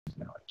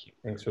Now I can't.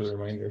 Thanks for the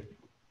reminder.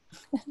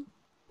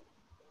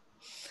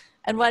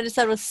 And what I just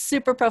said was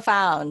super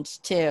profound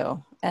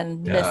too,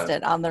 and missed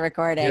it on the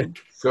recording. Yeah.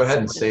 Go ahead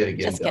and say it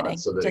again, Just Don, kidding.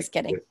 so that Just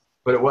kidding.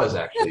 But it was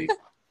actually,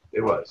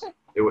 it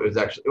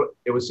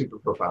was super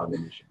profound,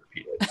 and you should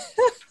repeat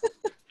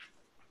it.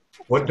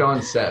 What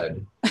Don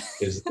said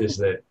is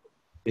that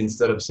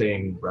instead of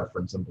saying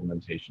reference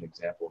implementation,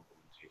 example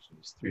implementation,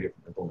 there's 3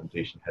 different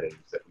implementation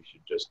headings that we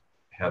should just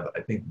have, I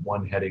think,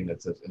 one heading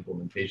that says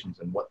implementations,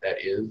 and what that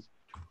is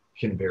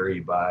can vary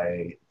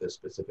by the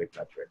specific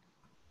metric.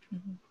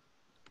 Mm-hmm.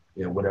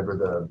 You know, whatever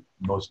the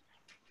most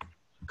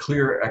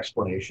clear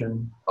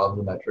explanation of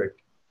the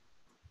metric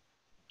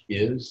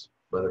is,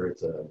 whether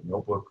it's a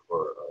notebook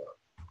or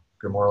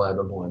a Grimoire Lab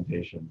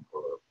implementation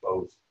or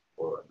both,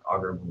 or an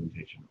Augur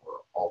implementation,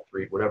 or all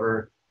 3,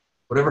 whatever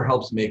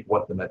helps make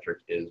what the metric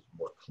is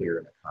more clear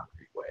in a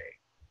concrete way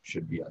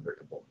should be under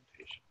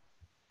implementation,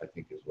 I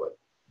think is what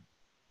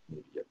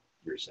maybe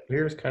you're saying.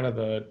 Here's kind of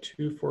the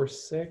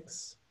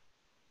 246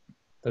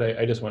 that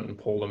I just went and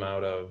pulled them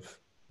out of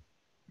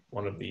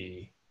one of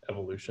the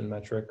evolution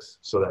metrics.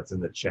 So that's in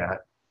the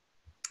chat?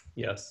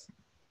 Yes.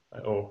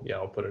 Oh, yeah,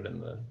 I'll put it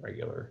in the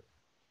regular.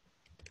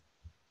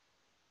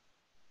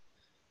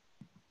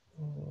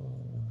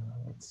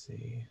 Let's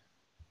see.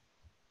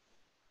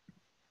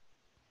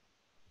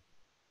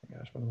 Oh my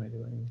gosh, what am I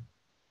doing?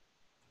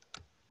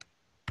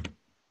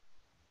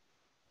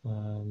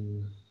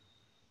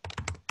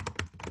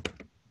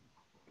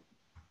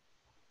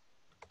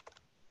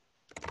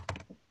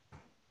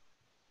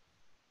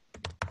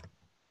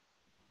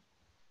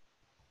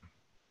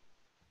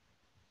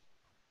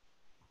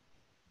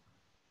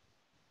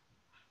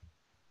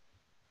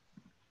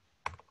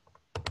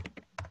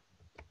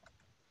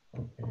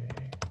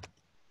 Okay.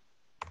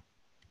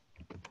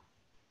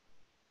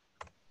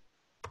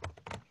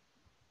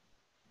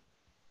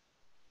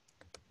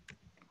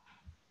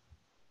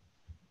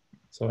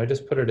 So I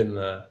just put it in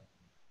the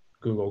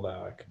Google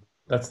Doc.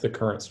 That's the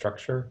current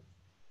structure.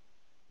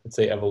 Let's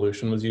say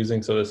evolution was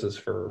using. So this is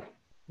for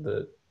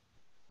the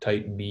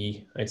type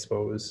B, I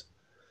suppose,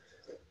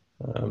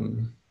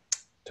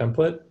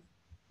 template.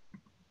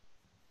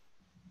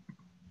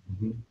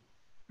 Mm-hmm.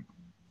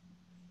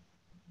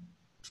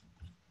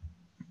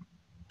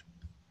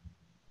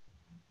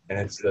 And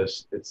it's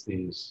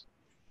these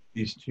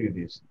 2,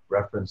 these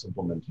reference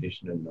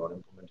implementation and node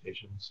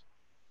implementations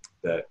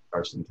that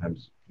are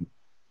sometimes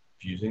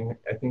confusing,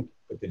 I think.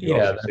 But did you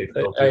also say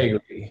filter? I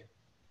agree.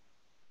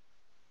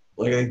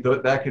 Like, I think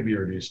that could be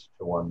reduced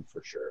to 1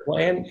 for sure. Well,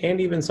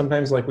 and even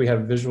sometimes like we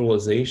have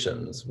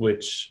visualizations,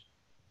 which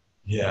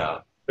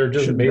they're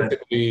just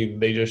basically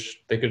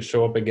they could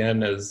show up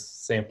again as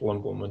sample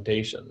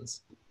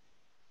implementations.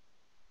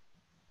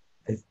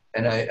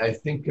 And I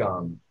think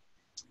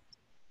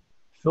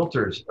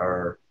filters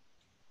are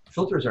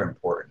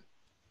important,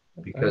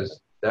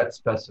 because that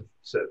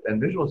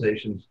and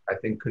visualizations, I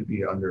think, could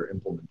be under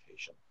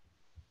implementation.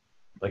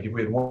 Like if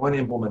we had one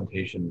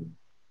implementation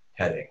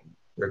heading,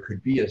 there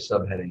could be a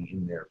subheading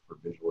in there for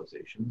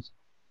visualizations,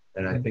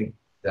 and I think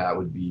that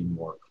would be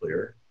more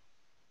clear,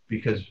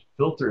 because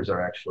filters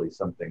are actually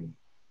something.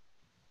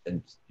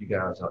 And you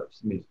guys,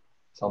 somebody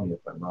tell me if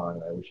I'm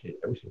wrong. I wish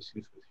Jesus was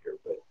here,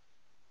 but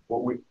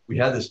what we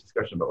had this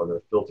discussion about whether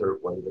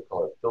they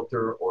call it a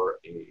filter or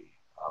a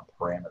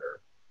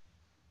parameter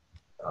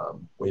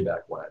way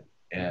back when.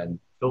 And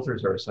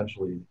filters are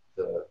essentially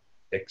the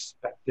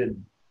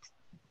expected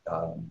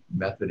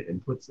method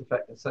inputs,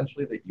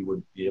 essentially, that you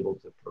would be able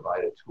to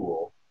provide a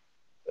tool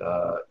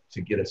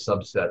to get a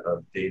subset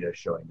of data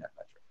showing that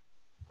metric,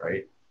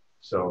 right?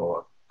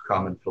 So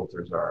common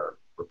filters are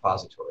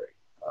repository,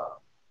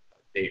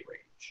 date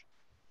range,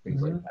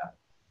 things like that.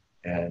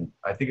 And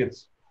I think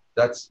it's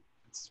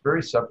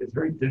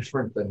very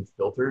different than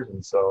filters.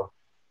 And so,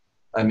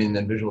 I mean,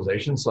 than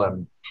visualization.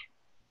 So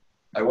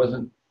I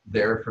wasn't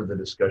there for the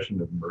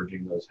discussion of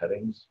merging those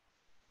headings.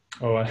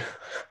 Oh,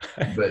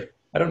 but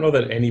I don't know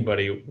that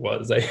anybody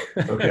was.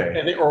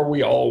 Okay. Or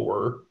we all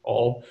were.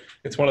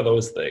 It's one of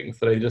those things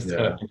that I just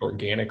kind of think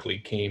organically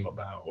came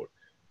about.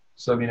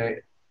 So I mean, I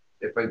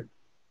feel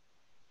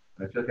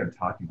like I'm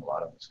talking a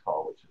lot on this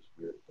call, which is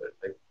weird, but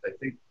I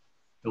think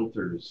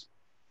filters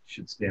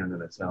should stand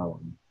on its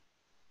own.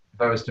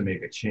 If I was to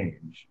make a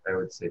change, I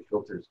would say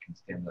filters can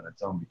stand on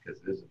its own,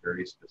 because it is a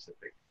very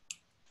specific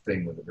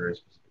thing with a very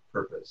specific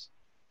purpose.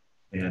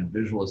 And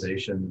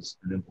visualizations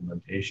and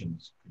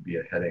implementations could be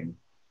a heading,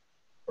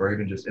 or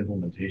even just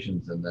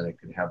implementations, and then it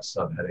could have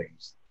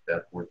subheadings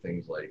that were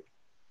things like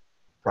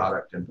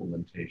product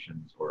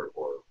implementations, or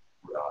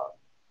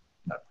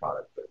not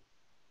product, but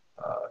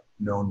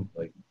known,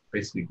 like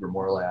basically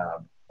Grimoire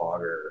Lab,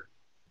 Augur,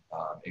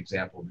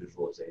 example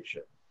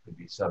visualization could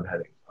be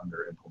subheadings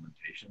under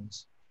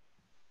implementations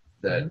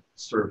that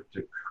serve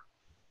to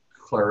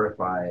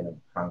clarify in a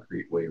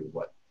concrete way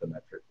what the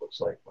metric looks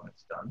like when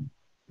it's done.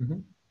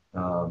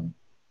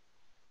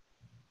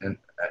 And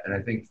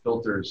I think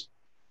filters,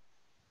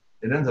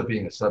 it ends up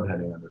being a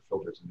subheading under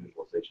filters and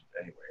visualizations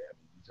anyway. I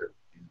mean, these are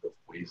the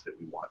ways that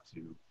we want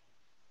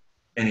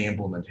any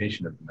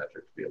implementation of the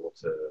metric to be able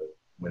to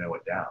winnow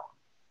it down.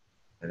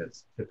 And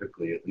it's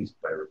typically at least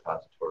by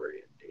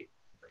repository and date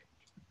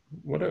range.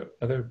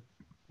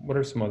 What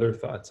are some other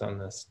thoughts on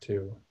this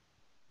too?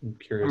 I'm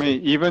curious.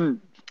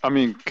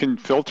 Can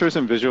filters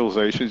and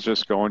visualizations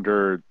just go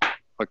under,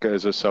 like,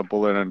 as a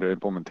sub-bullet under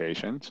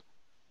implementations?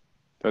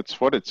 That's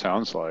what it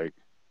sounds like.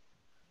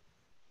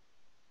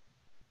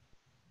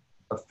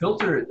 A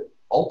filter,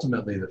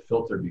 ultimately the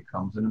filter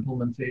becomes an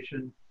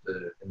implementation.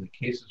 In the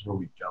cases where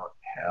we don't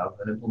have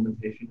an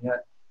implementation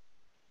yet,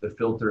 the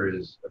filter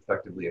is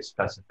effectively a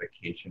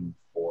specification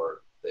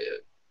for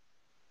the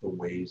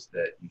ways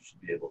that you should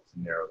be able to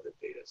narrow the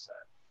data set.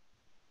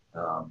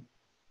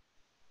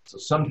 So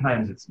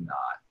sometimes it's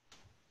not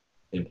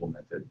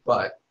implemented,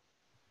 but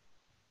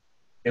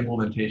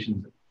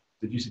implementations,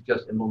 did you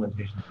suggest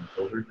implementations and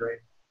filters, right?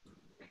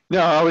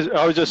 No, I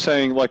was just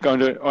saying, like,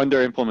 under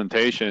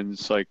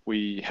implementations, like,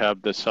 we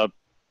have the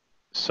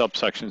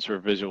subsections for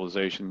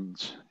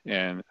visualizations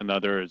and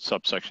another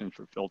subsection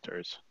for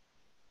filters.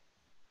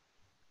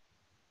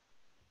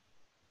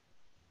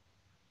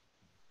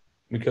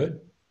 We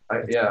could.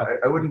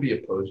 I wouldn't be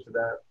opposed to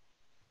that.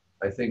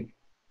 I think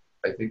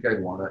I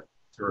want it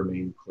to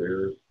remain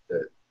clear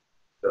that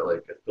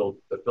like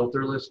the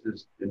filter list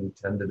is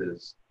intended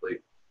as,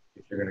 like,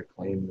 if you're going to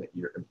claim that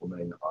you're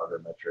implementing the auger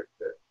metric,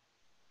 that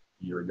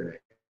you're going to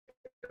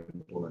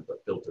implement the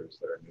filters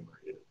that are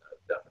enumerated in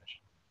the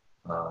definition.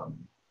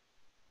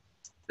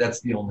 That's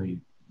the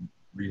only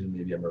reason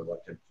maybe I'm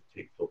reluctant to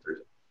take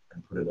filters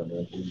and put it under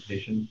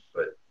implementation,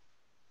 but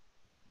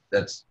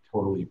that's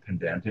totally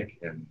pedantic,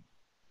 and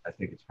I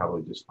think it's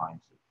probably just fine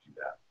to do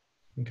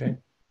that. Okay.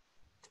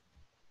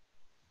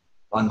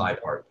 On my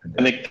part,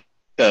 I think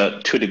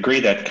to a degree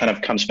that kind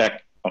of comes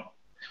back.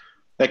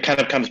 That kind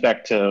of comes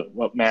back to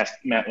what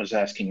Matt was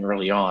asking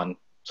early on.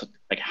 So,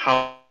 like,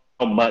 how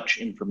much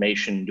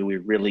information do we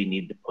really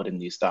need to put in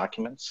these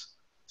documents?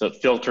 So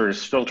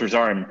filters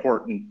are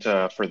important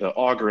for the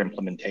auger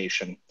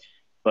implementation,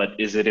 but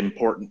is it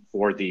important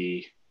for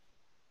the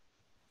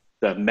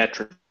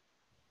metrics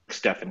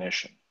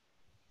definition?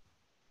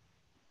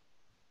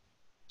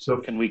 So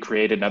can we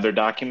create another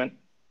document?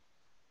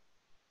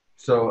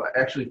 So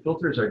actually,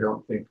 filters I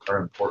don't think are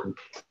important.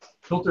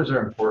 Filters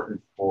are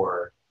important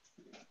for,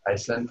 I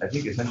think,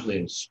 essentially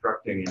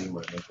instructing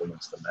anyone who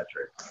implements the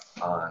metric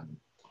on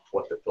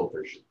what the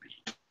filter should be.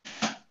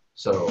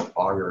 So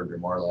Augur,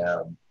 Grimoire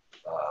Lab,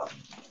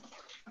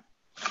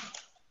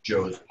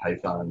 Joe's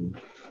Python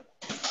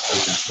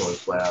open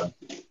source lab,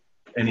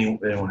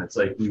 anyone, it's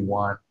like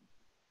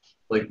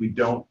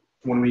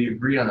when we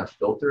agree on a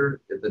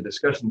filter, the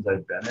discussions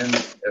I've been in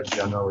have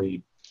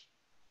generally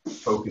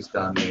focused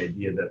on the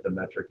idea that the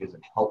metric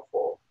isn't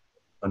helpful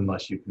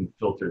unless you can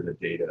filter the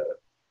data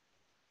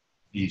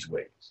these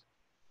ways.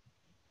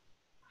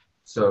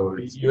 So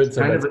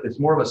it's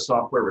more of a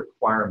software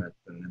requirement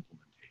than an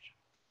implementation.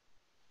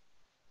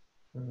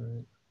 All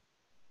right.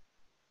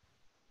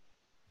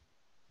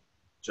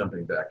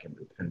 Jumping back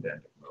into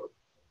pedantic mode.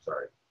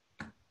 Sorry.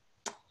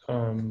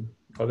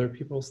 Other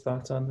people's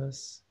thoughts on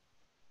this?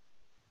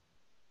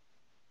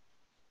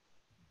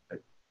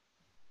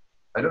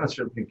 I don't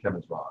necessarily think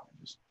Kevin's wrong.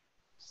 I'm just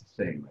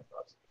saying my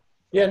thoughts.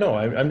 Yeah, no,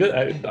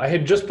 I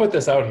had just put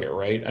this out here,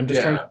 right? I'm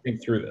just trying to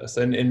think through this.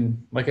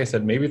 And like I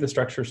said, maybe the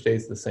structure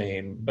stays the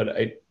same, but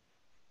I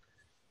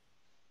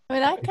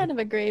kind of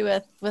agree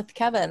with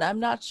Kevin. I'm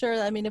not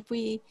sure. I mean, if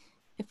we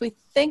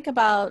think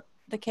about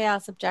the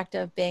CHAOSS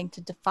objective being to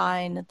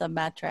define the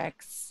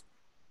metrics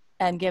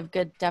and give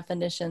good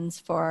definitions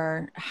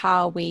for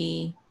how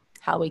we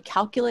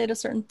calculate a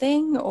certain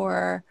thing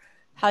or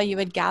how you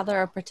would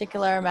gather a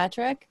particular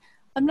metric,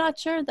 I'm not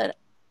sure that,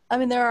 I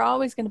mean, there are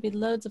always going to be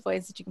loads of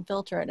ways that you can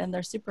filter it, and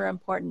they're super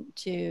important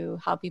to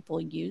how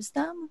people use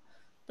them,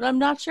 but I'm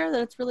not sure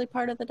that it's really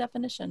part of the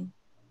definition.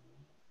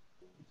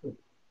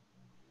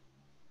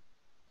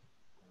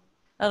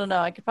 I don't know.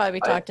 I could probably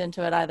be talked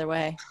into it either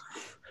way.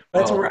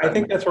 I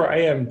think that's where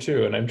I am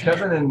too, and I'm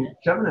Kevin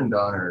and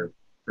Don are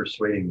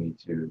persuading me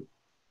to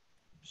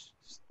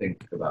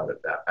think about it.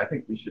 That I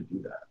think we should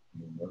do that. I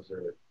mean, those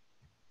are.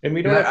 And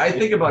we don't. I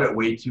think about it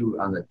way too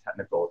on the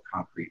technical,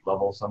 concrete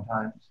level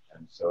sometimes,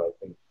 and so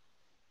I think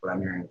what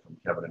I'm hearing from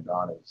Kevin and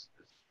Don is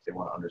they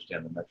want to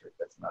understand the metric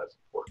that's not as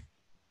important.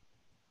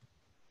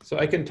 So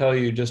I can tell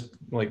you, just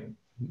like,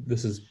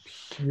 this is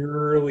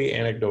purely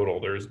anecdotal.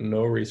 There's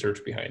no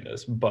research behind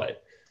this,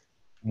 but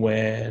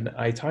when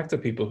I talk to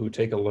people who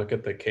take a look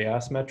at the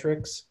CHAOSS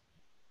metrics,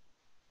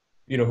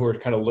 who are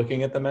kind of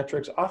looking at the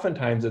metrics,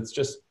 oftentimes it's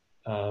just,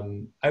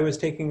 I was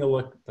taking a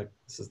look, like,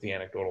 this is the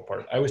anecdotal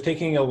part. I was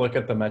taking a look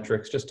at the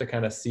metrics just to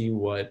kind of see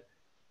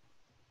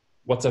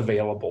what's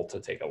available to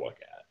take a look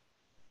at.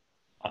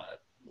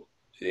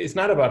 It's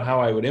not about how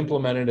I would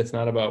implement it. It's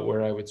not about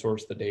where I would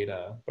source the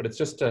data, but it's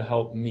just to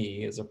help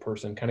me as a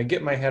person kind of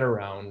get my head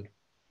around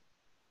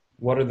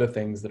what are the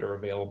things that are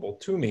available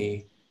to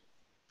me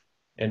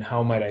and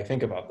how might I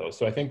think about those.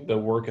 So I think the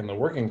work in the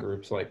working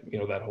groups, like,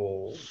 that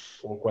whole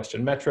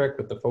question metric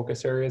with the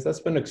focus areas, that's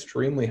been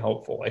extremely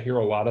helpful. I hear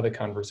a lot of the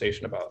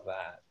conversation about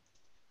that,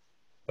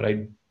 but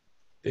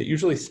it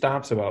usually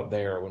stops about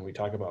there when we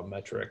talk about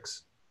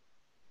metrics.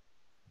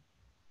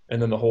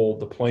 And then the whole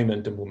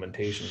deployment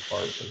implementation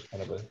part is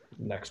kind of a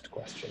next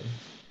question.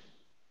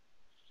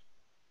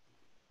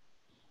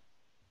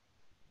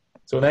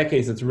 So in that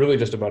case, it's really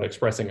just about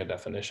expressing a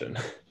definition.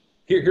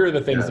 Here are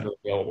the things that are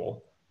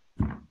available.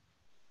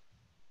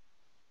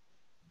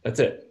 That's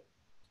it.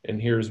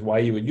 And here's why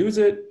you would use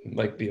it,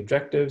 like the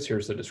objectives.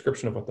 Here's the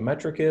description of what the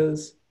metric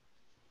is.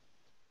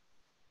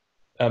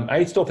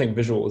 I still think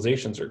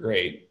visualizations are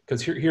great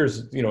because here's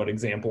an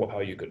example of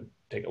how you could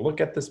take a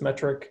look at this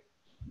metric,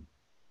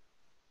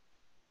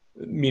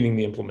 meaning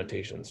the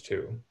implementations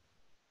too.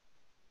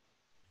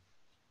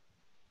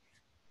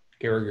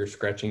 Gary, you're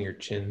scratching your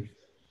chin.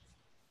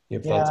 You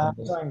have thoughts on I'm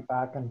this? going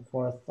back and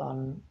forth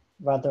on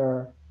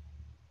whether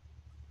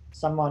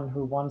someone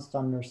who wants to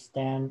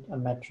understand a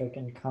metric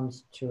and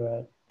comes to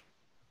it,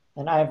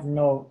 and I have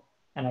no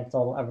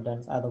anecdotal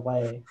evidence either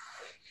way.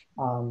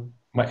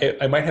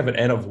 I might have an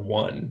N of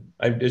 1.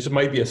 This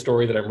might be a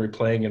story that I'm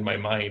replaying in my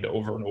mind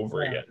over and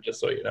over again, just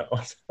so you know.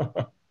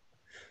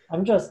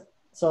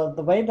 So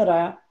the way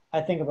that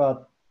I think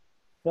about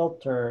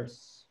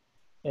filters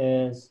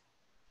is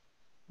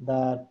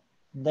that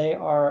they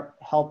are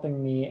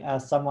helping me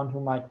as someone who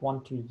might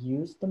want to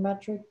use the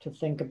metric to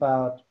think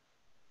about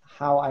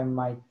how I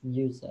might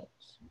use it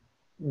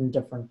in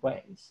different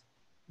ways.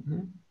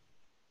 Mm-hmm.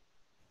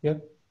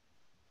 Yep.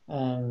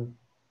 And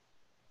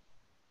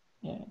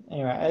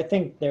anyway, I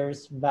think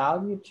there's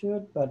value to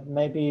it, but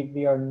maybe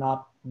we are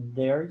not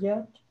there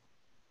yet.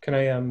 Can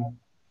I,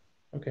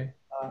 okay.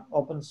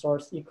 Open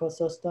source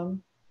ecosystem.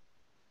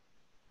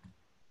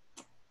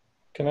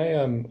 Can I,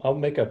 I'll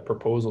make a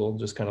proposal,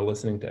 just kind of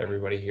listening to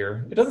everybody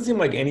here. It doesn't seem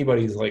like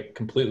anybody's like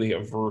completely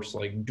averse,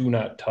 like do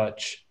not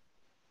touch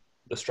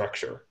the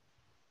structure.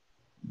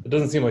 It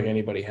doesn't seem like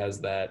anybody has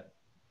that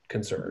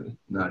concern.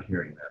 Not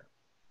hearing that.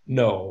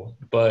 No,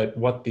 but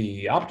what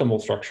the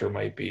optimal structure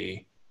might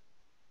be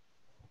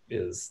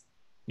is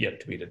yet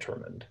to be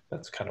determined.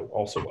 That's kind of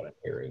also what I'm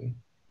hearing.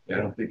 I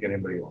don't think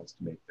anybody wants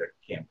to make the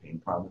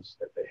campaign promise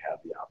that they have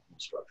the optimal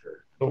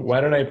structure. So why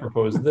don't I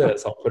propose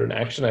this? I'll put an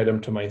action item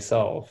to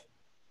myself.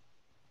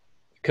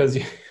 Because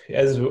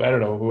as, I don't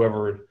know,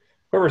 whoever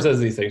says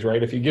these things,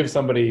 right? If you give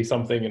somebody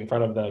something in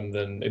front of them,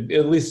 then it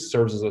at least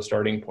serves as a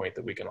starting point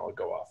that we can all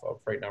go off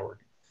of. Right now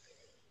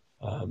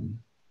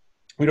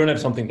we don't have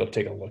something to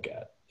take a look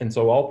at. And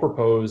so I'll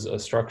propose a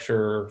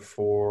structure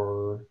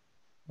for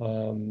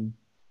the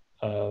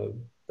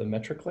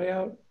metric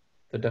layout,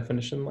 the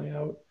definition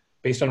layout,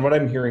 based on what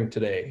I'm hearing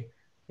today,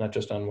 not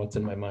just on what's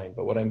in my mind,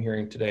 but what I'm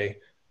hearing today.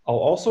 I'll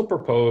also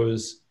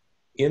propose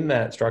in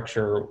that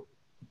structure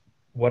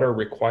what are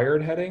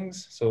required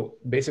headings, so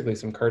basically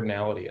some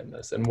cardinality in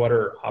this, and what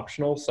are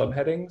optional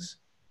subheadings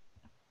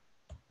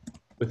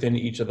within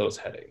each of those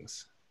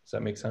headings. Does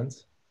that make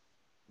sense?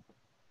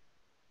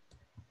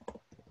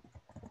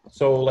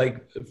 So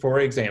like,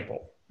 for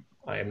example,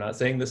 I am not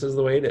saying this is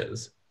the way it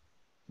is,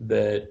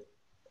 that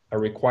a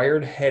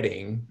required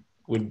heading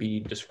would be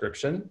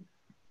description,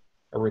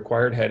 a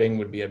required heading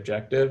would be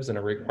objectives, and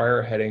a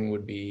required heading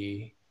would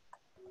be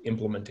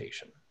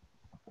implementation.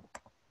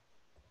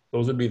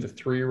 Those would be the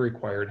 3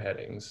 required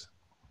headings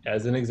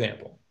as an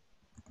example.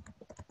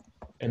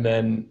 And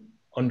then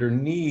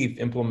underneath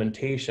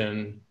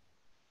implementation,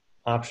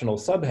 optional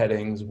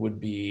subheadings would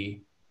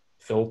be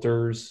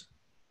filters.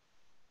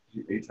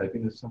 Are you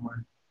typing this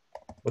somewhere?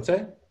 What's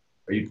that?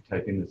 Are you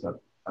typing this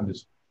up? I'm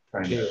just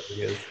trying to.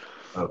 Yeah,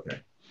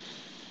 okay.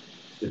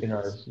 In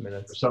our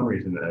minutes. For some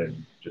reason,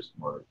 I'm just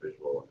more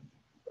visual.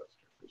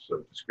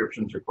 So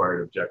descriptions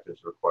required,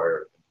 objectives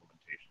required,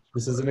 implementations required.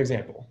 This is an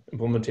example.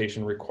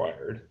 Implementation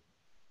required.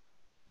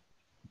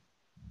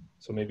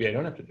 So maybe I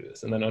don't have to do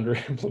this. And then under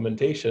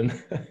implementation,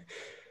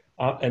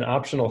 an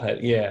optional head.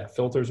 Yeah,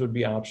 filters would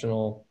be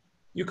optional.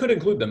 You could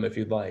include them if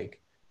you'd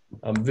like.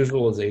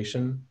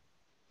 Visualization.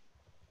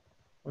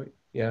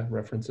 Yeah,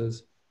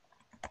 references.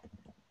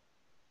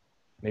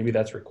 Maybe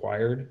that's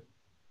required.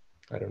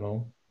 I don't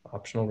know.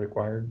 Optional,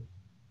 required.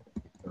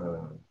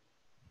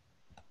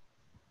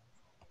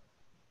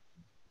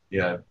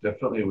 Yeah,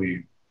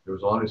 definitely. There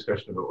was a long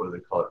discussion about whether they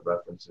call it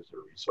references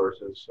or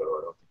resources, so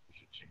I don't think we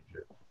should change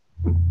it.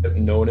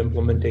 Known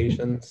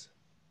implementations.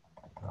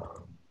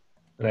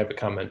 And I have a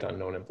comment on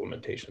known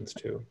implementations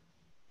too.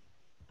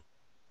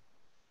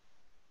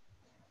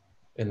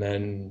 And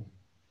then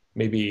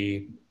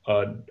maybe,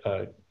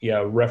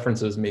 yeah,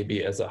 references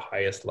maybe as a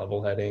highest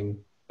level heading,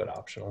 but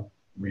optional.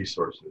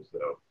 Resources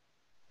though,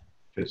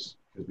 because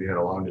we had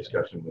a long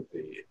discussion with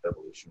the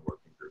evolution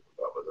working group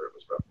about whether it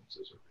was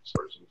references or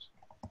resources,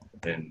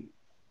 and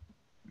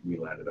we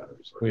landed on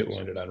resources. We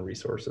landed on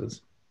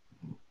resources.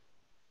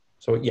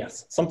 So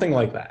yes, something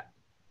like that.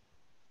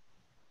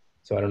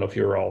 So I don't know if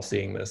you're all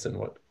seeing this and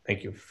what,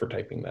 thank you for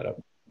typing that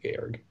up,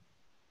 Georg.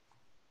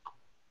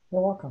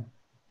 You're welcome.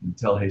 And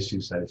tell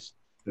Jesus I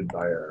stood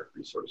by our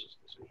resources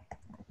decision.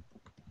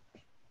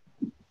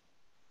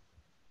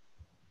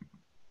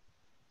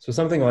 So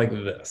something like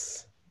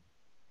this.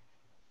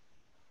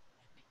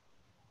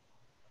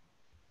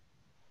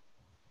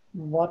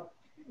 What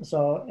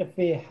So if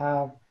we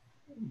have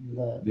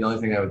The only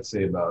thing I would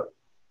say about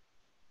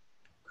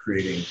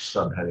creating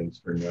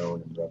subheadings for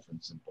known and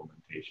reference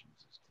implementations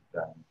is to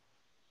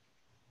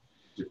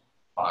then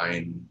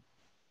define,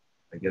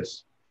 I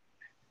guess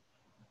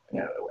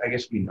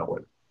we know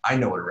what, I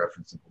know what a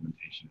reference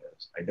implementation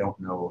is. I don't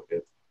know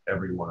if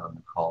everyone on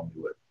the call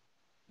knew what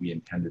we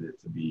intended it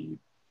to be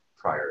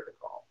prior to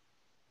call.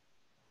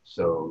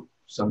 So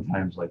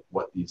sometimes like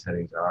what these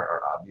headings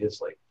are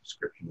obvious, like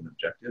description and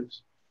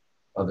objectives.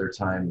 Other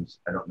times,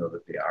 I don't know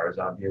that they are as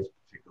obvious,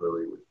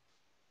 particularly with,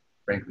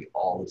 frankly,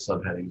 all the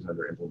subheadings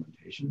under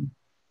implementation.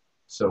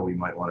 So we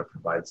might want to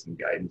provide some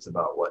guidance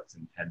about what's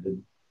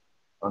intended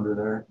under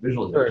their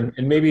visualization. Sure,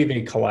 and maybe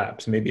they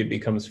collapse. Maybe it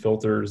becomes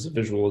filters,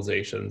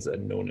 visualizations,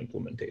 and known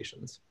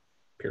implementations,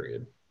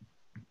 period.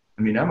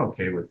 I mean, I'm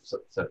okay with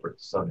separate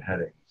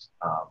subheadings.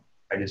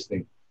 I just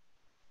think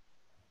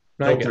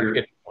No, I get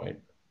your point.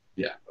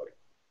 Yeah. Okay.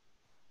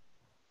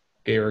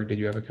 Georg, did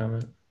you have a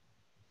comment?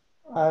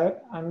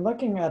 I'm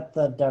looking at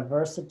the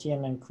diversity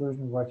and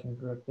inclusion working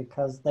group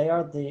because they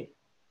are the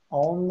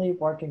only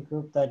working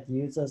group that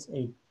uses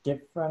a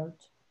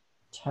different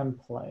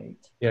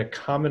template. Yeah,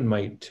 Common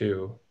might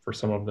too, for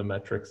some of the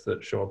metrics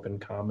that show up in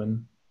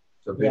Common.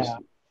 So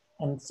basically,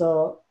 yeah. And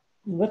so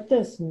with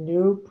this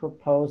new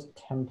proposed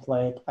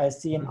template, I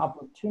see an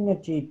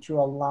opportunity to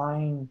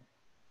align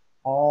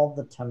all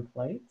the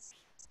templates.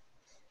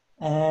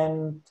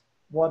 And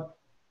what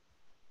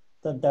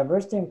the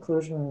diversity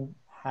inclusion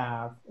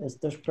have is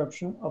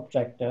description,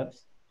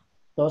 objectives.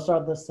 Those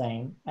are the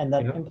same. And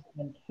then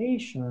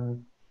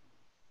implementation,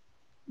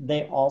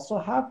 they also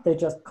have, they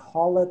just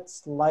call it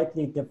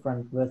slightly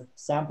different with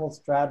sample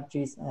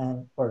strategies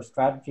or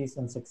strategies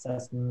and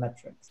success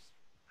metrics.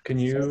 Can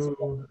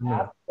you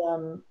add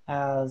them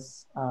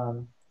as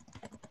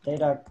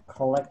data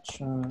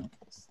collection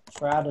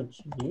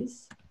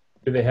strategies?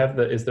 Do they have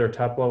is there a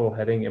top level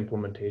heading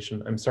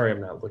implementation? I'm sorry,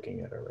 I'm not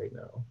looking at it right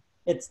now.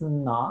 It's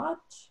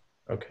not.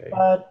 Okay.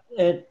 But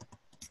it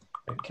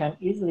can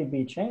easily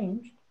be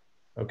changed.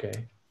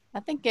 Okay. I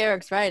think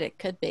Eric's right. It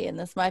could be, and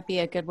this might be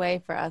a good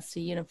way for us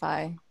to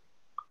unify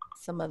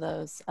some of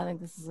those. I think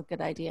this is a good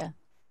idea.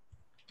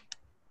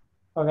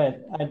 Okay,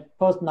 I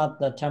post not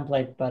the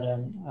template, but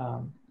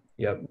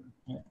Yep.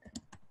 Yeah.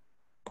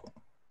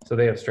 So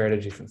they have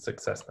strategy from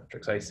success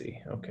metrics. I see.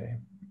 Okay.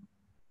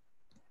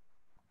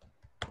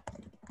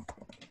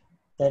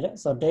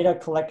 So data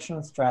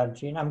collection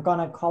strategy, and I'm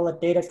gonna call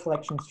it data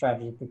collection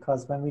strategy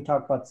because when we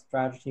talk about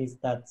strategies,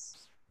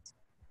 that's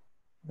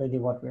really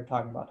what we're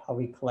talking about, how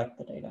we collect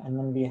the data. And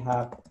then we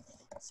have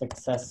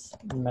success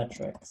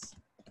metrics.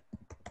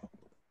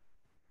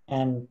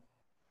 And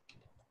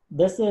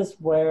this is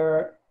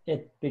where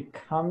it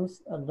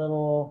becomes a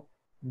little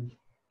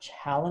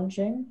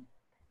challenging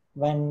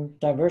when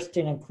diversity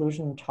and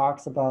inclusion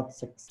talks about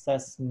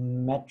success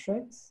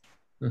metrics.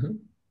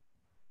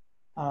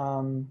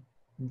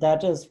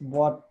 That is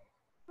what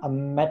a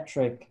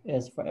metric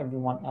is for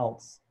everyone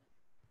else.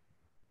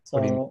 So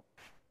what do you mean?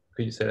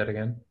 Could you say that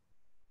again?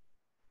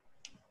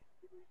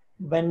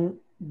 When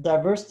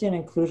diversity and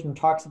inclusion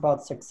talks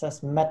about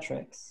success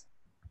metrics,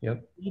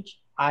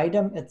 each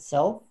item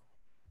itself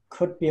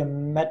could be a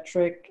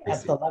metric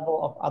at the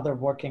level of other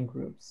working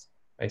groups.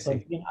 I see. So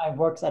D&I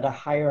works at a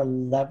higher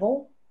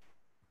level,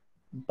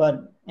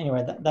 but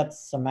anyway,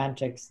 that's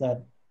semantics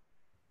that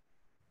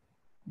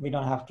we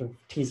don't have to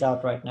tease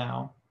out right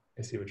now.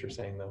 I see what you're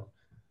saying though.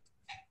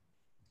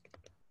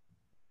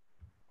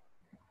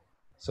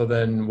 So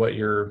then what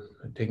you're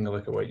taking a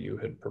look at what you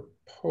had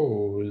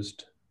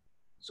proposed.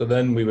 So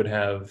then we would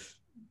have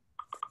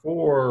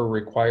 4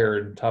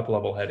 required top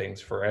level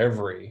headings for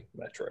every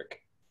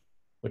metric,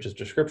 which is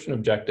description,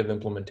 objective,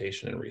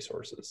 implementation, and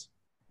resources,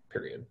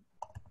 period.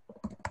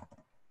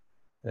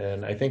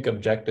 And I think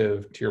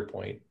objective, to your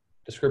point,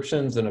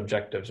 descriptions and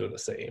objectives are the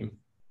same.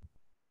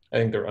 I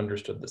think they're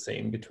understood the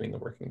same between the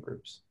working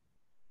groups.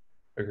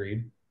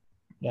 Agreed?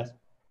 Yes.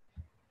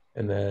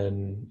 And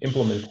then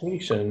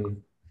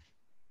implementation,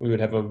 we would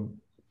have a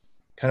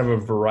kind of a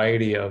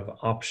variety of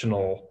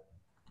optional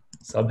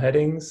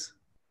subheadings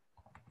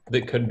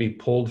that could be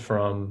pulled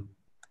from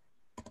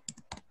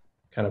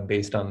kind of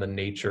based on the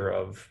nature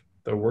of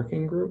the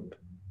working group.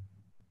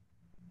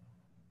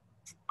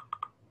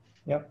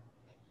 Yep.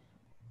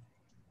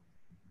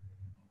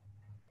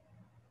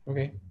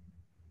 Okay.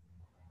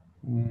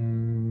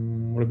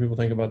 What do people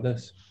think about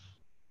this?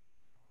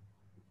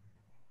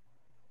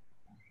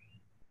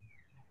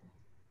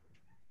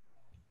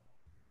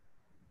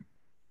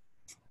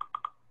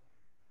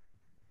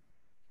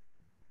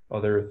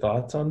 Other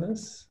thoughts on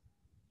this?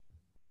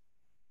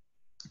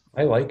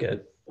 I like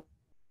it.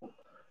 I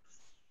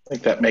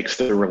think that makes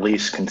the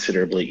release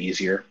considerably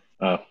easier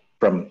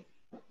from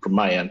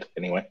my end,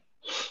 anyway.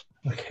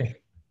 Okay,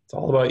 it's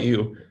all about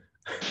you.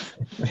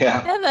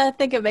 Yeah. And I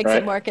think it makes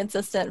it more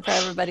consistent for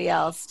everybody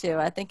else too.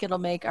 I think it'll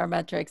make our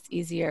metrics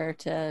easier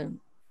to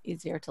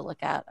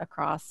look at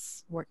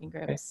across working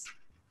groups.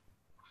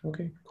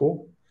 Okay,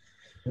 cool.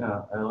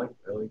 Yeah, I like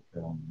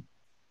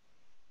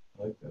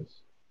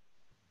this.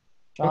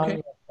 John,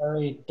 Okay. you're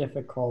very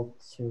difficult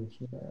to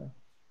hear.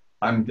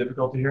 I'm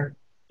difficult to hear?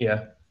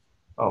 Yeah,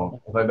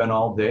 Oh, have I been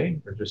all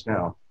day or just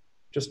now?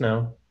 just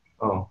now.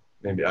 Oh,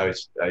 maybe I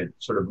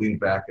sort of leaned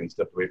back and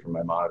stepped away from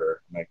my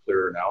monitor. Am I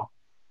clearer now?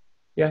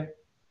 Yeah.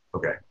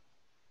 Okay.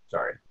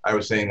 Sorry. I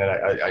was saying that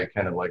I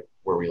kind of like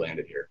where we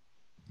landed here.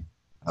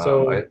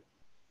 So,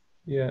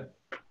 yeah,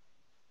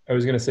 I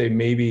was going to say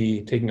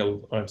maybe taking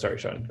I'm sorry,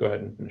 Sean, go ahead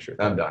and finish your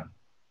I'm thought. done.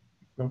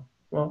 No?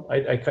 Well,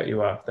 I cut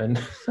you off then.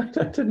 I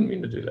didn't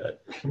mean to do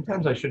that.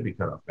 Sometimes I should be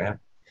cut off, man.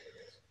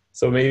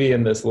 So maybe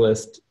in this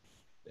list,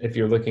 if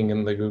you're looking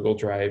in the Google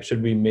Drive,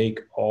 should we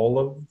make all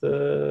of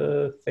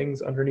the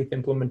things underneath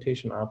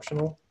implementation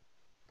optional?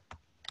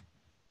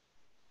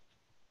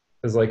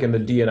 Because like in the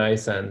D&I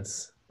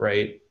sense,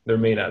 right, there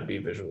may not be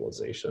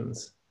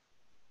visualizations.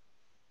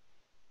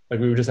 Like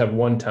we would just have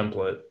one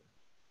template.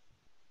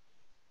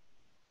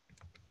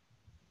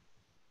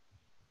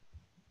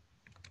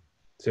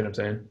 See what I'm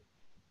saying?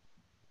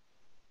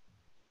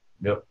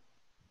 Yep.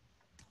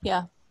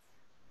 Yeah.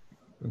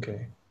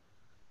 Okay.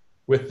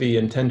 With the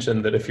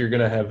intention that if you're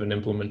going to have an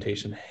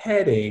implementation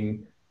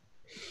heading,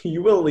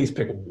 you will at least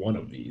pick one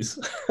of these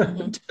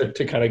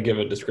to kind of give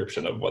a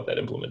description of what that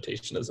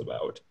implementation is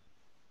about.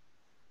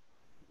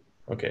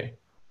 Okay.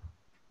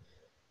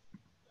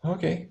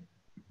 Okay.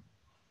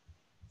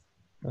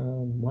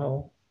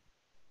 Well,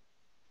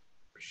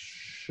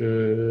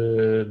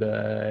 should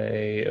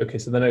I? Okay.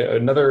 So then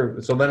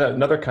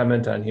another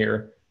comment on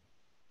here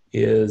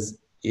is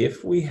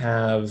if we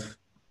have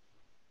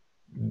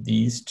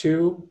these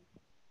two,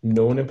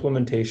 known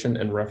implementation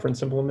and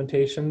reference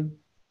implementation,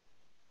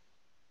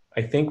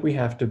 I think we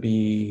have to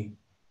be,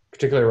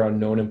 particularly around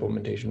known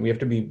implementation, we have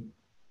to be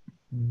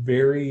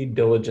very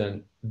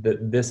diligent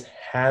that this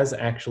has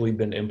actually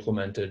been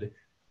implemented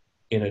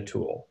in a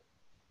tool.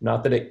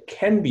 Not that it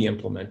can be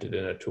implemented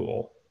in a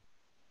tool,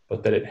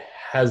 but that it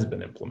has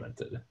been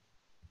implemented. And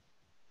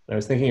I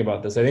was thinking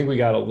about this. I think we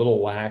got a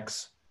little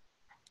lax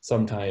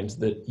sometimes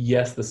that,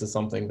 yes, this is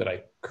something that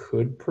I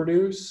could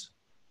produce,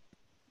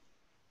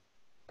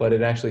 but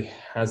it actually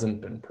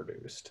hasn't been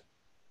produced.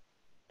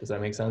 Does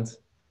that make sense?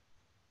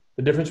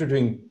 The difference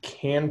between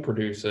can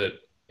produce it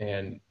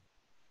and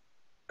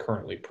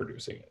currently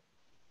producing it.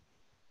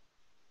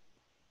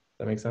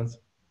 That make sense?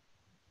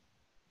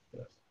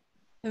 Yes.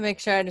 Let me make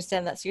sure I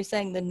understand that. So you're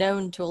saying the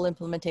known tool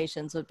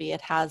implementations would be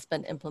it has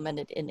been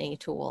implemented in a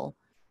tool.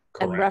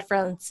 Correct. And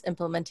reference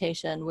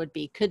implementation would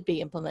be could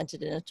be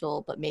implemented in a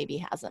tool, but maybe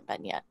hasn't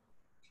been yet.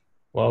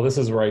 Well, this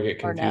is where I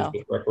get Or confused no?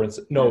 with reference.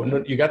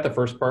 No, you got the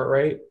first part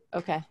right.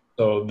 Okay.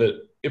 So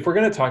that if we're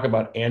going to talk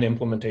about an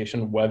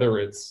implementation, whether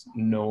it's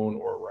known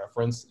or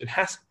referenced, it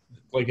has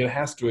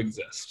to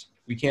exist.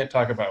 We can't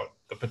talk about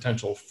the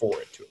potential for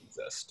it to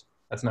exist.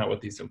 That's not what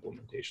these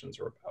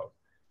implementations are about.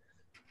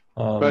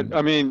 But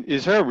I mean,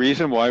 is there a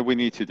reason why we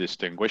need to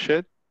distinguish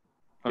it?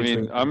 I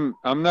mean,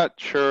 I'm not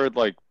sure,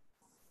 like,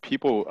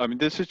 people, I mean,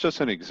 this is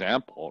just an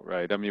example,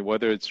 right? I mean,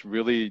 whether it's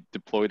really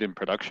deployed in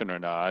production or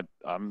not,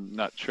 I'm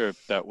not sure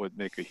if that would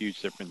make a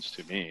huge difference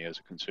to me as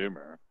a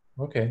consumer.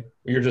 Okay,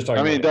 you're just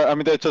talking I mean,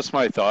 about that's just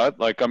my thought.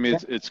 Like, I mean,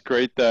 it's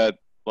great that,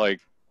 like,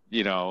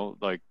 you know,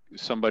 like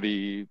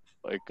somebody,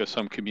 like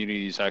some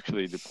communities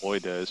actually deploy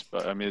this,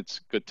 but I mean, it's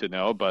good to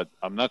know, but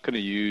I'm not going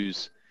to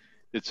use,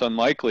 it's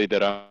unlikely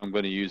that I'm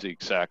going to use the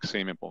exact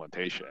same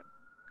implementation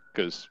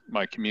because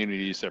my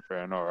community is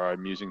different, or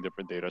I'm using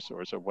different data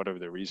source, or whatever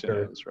the reason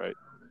Sure. is, right?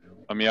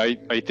 I mean,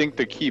 I think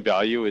the key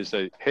value is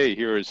that, hey,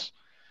 here's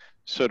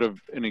sort of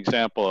an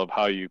example of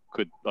how you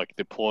could like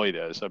deploy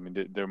this. I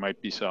mean, there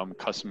might be some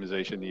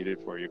customization needed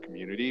for your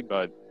community,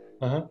 but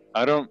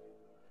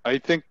I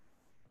think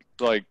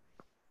like,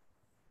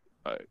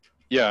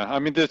 yeah, I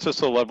mean, there's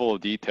just a level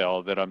of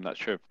detail that I'm not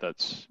sure if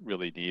that's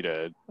really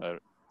needed,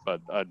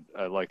 but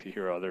I'd like to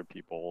hear other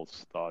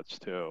people's thoughts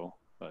too.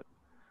 But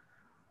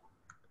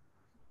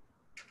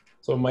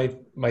So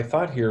my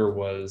thought here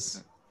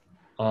was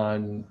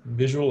on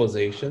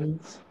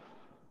visualizations,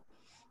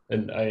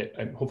 and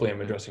hopefully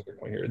I'm addressing your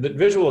point here. That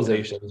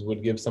visualizations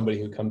would give somebody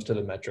who comes to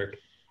the metric,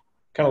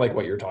 kind of like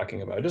what you're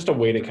talking about, just a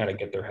way to kind of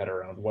get their head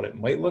around what it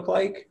might look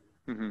like.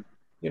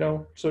 You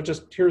know, so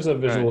just here's a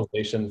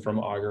visualization from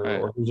Augur,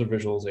 or here's a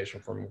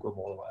visualization from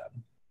Grimoire Lab.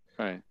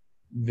 Right.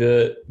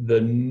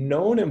 The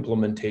known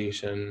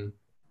implementation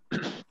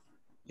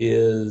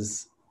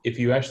is if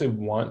you actually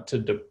want to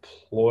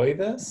deploy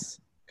this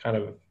kind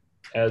of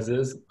as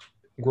is,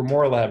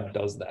 Grimoire Lab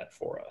does that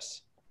for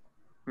us.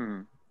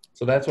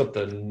 So that's what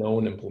the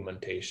known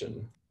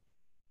implementation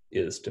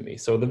is to me.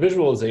 So the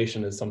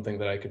visualization is something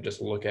that I could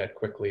just look at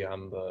quickly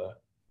on the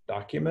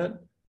document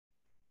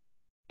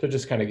to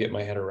just kind of get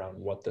my head around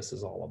what this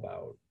is all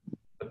about.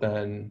 But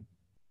then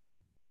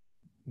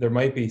there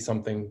might be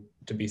something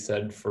to be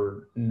said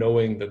for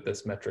knowing that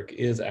this metric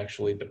is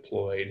actually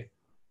deployed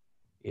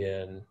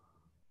in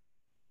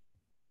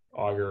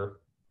Augur,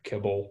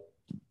 Kibble,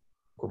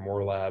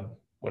 Grimoire Lab,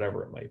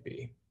 whatever it might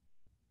be.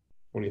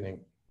 What do you think?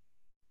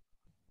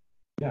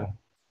 Yeah,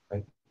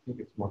 I think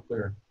it's more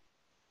clear.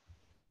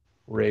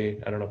 Ray,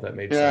 I don't know if that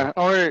made sense.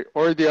 Yeah,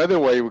 or the other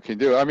way we can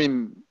do. I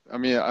mean, I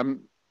mean,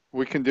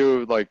 we can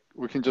do like,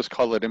 we can just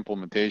call it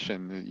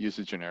implementation, use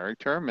a generic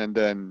term, and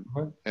then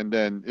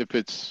if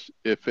it's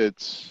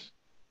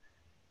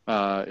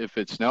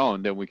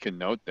known, then we can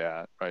note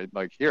that, right?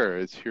 Like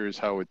here's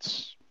how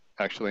it's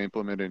actually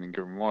implemented in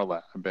Grimoire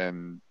Lab,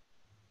 and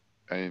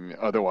I mean,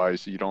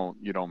 otherwise you don't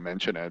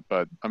mention it.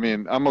 But I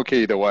mean, I'm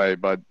okay either way.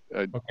 But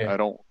I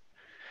don't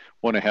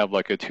want to have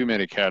like too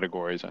many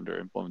categories under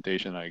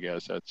implementation. I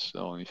guess that's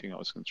the only thing I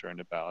was concerned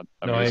about.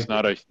 I mean, it's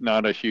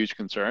not a huge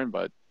concern,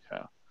 but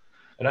yeah.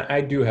 And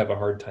I do have a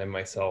hard time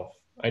myself.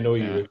 I know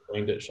you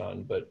explained it,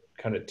 Sean, but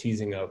kind of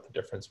teasing out the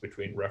difference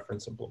between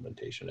reference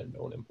implementation and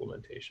known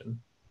implementation.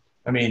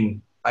 I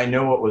mean, I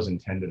know what was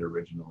intended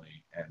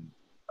originally, and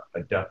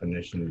a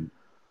definition,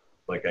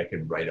 like I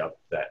could write up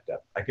that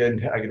I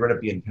could write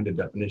up the intended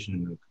definition,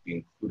 and it could be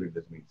included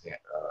as an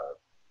example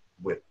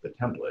with the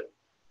template,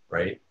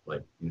 right?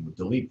 Like,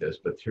 delete this,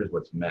 but here's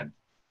what's meant.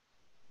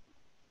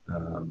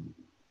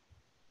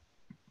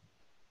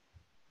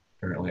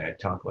 Apparently, I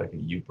talk like a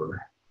youper.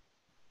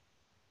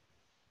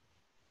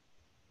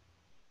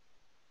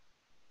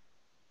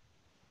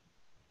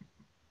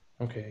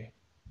 Okay.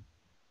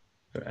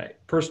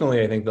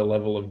 Personally, I think the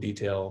level of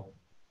detail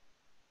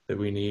that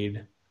we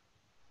need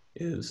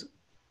is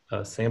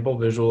a sample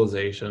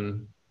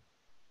visualization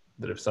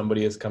that if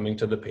somebody is coming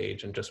to the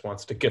page and just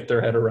wants to get their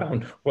head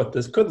around what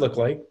this could look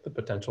like, the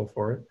potential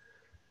for it,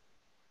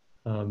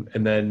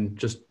 and then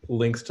just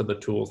links to the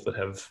tools that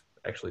have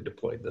actually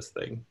deployed this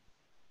thing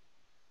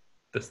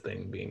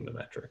being the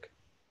metric.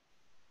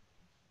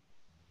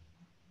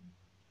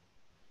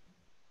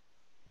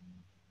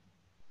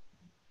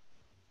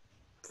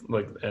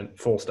 Like, and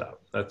full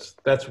stop.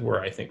 That's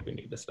where I think we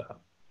need to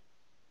stop.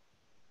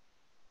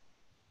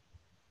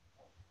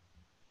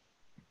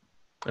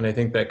 And I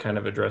think that kind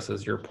of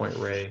addresses your point,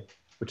 Ray,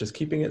 which is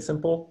keeping it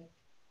simple.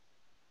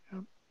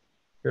 Yep.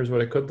 Here's what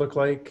it could look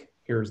like.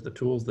 Here's the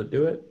tools that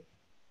do it.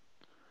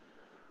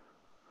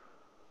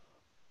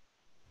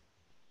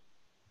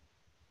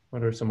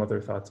 What are some other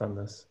thoughts on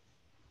this?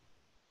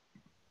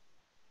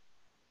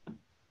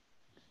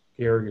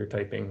 Georg, you're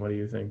typing. What do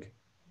you think?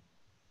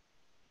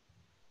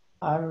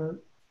 I'm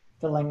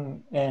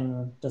filling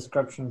in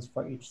descriptions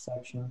for each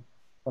section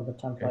for the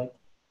template.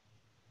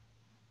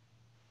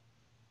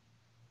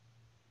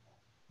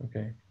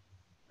 Okay.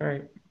 All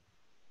right.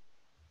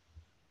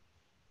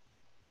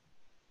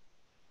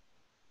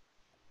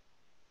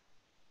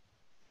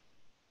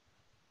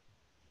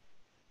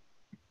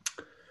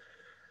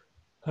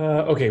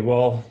 Okay,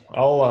 well,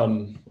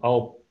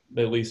 I'll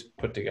at least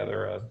put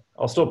together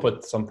I'll still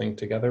put something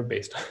together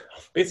based on,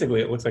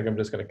 basically it looks like I'm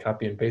just going to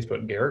copy and paste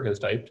what Georg has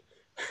typed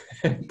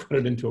and put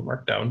it into a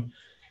markdown,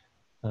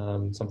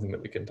 something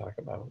that we can talk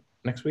about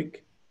next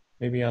week.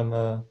 Maybe on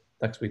the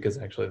next week is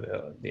actually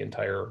the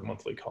entire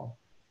monthly call.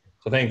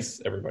 So thanks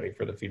everybody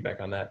for the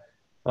feedback on that.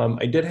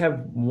 I did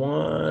have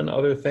one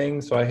other thing.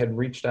 So I had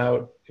reached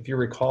out, if you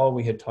recall,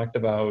 we had talked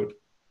about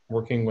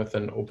working with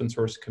an open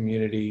source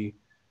community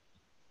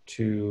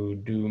to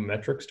do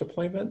metrics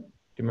deployment. Do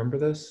you remember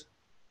this?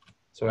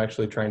 So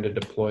actually trying to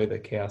deploy the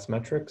CHAOSS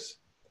metrics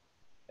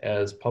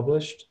as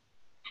published.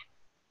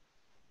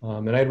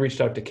 And I'd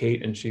reached out to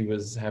Kate and she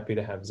was happy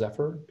to have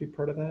Zephyr be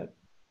part of that.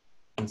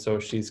 And so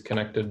she's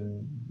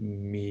connected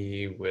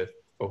me with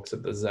folks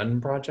at the Zen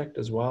project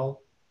as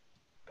well,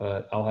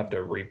 but I'll have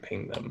to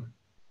re-ping them.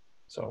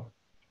 So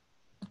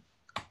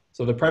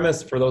the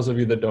premise for those of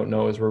you that don't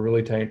know is we're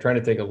really trying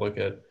to take a look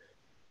at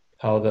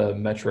how the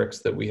metrics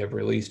that we have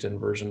released in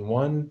version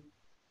 1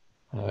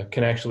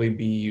 can actually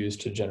be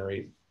used to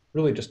generate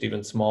really just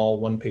even small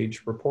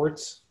one-page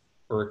reports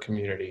for a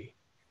community,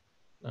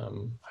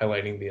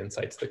 highlighting the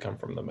insights that come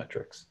from the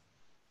metrics.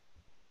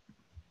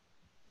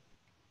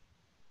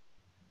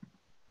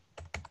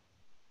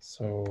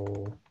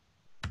 So,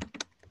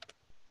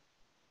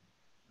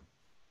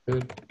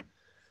 good.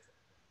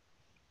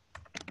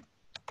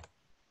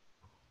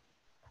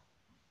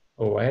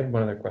 Oh, I had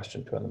one other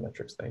question too on the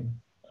metrics thing.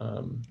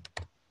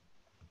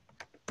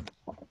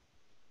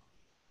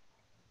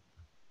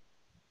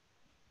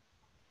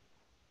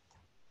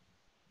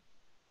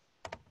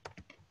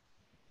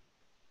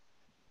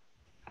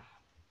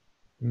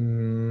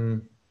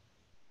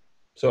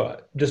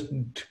 So just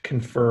to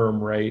confirm,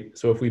 right?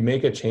 So if we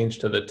make a change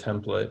to the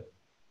template,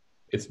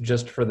 it's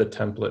just for the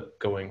template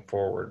going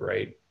forward,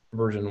 right?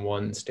 Version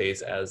 1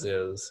 stays as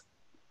is.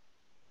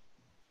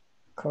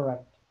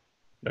 Correct.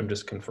 I'm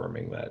just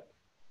confirming that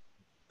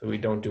we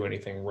don't do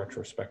anything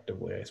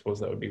retrospectively. I suppose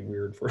that would be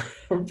weird for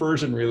a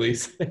version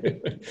release.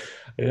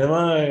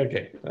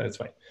 Okay, that's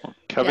fine.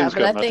 Kevin's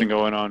got nothing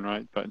going on,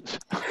 right? But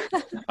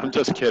I'm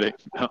just kidding.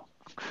 No.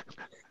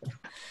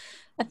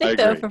 I think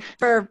though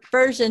for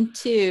version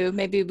 2,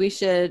 maybe we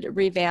should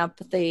revamp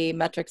the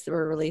metrics that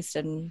were released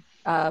in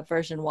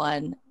version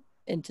 1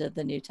 into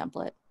the new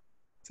template.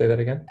 Say that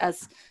again?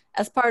 As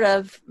part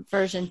of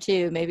version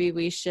 2, maybe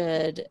we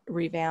should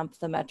revamp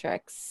the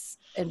metrics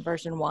in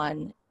version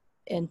 1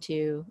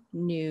 into the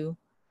new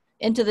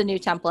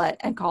template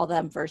and call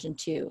them version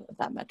 2 of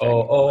that metric,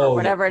 or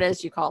whatever it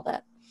is you call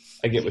that.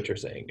 I get what you're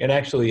saying. And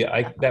actually,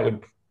 that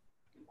would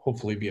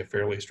hopefully be a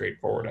fairly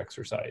straightforward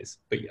exercise,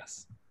 but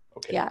yes.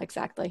 Okay. Yeah,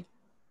 exactly.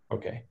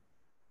 Okay.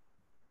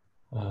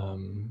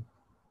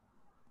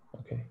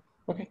 Okay.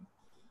 Okay.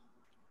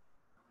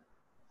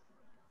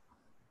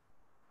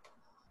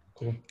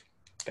 Cool.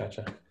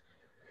 Gotcha.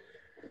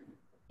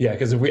 Yeah,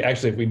 because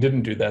if we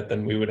didn't do that,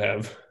 then we would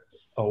have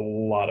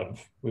we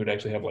would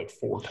actually have like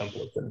 4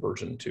 templates in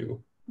version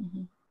 2.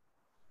 Mm-hmm.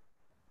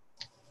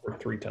 Or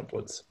 3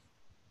 templates.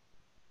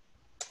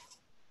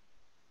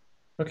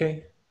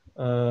 Okay.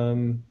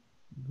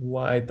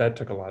 That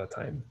took a lot of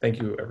time.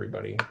 Thank you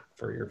everybody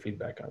for your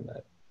feedback on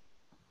that.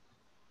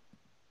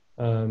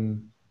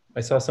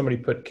 I saw somebody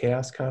put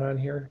CHAOSS.Con on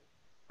here.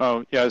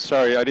 Oh, yeah,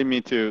 sorry. I didn't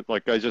mean to,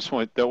 like,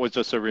 that was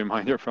just a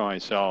reminder for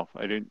myself.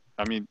 I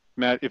mean,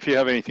 Matt, if you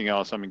have anything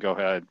else, I mean, go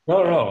ahead.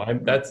 No,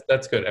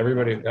 that's good.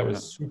 Everybody, that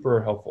was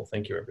super helpful.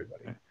 Thank you,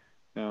 everybody.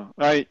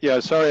 Yeah,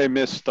 sorry I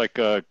missed like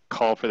a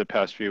call for the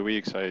past few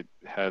weeks. I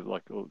had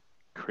like a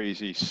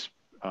crazy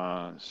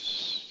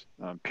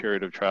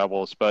period of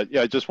travels, but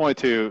yeah, I just wanted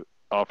to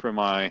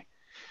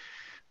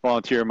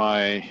volunteer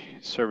my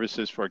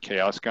services for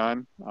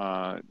CHAOSS.Con.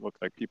 It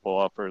looked like people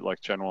offered like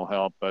general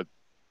help, but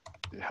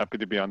happy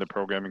to be on the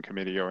programming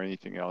committee or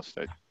anything else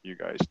that you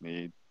guys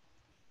need.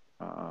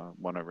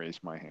 Want to raise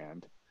my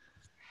hand.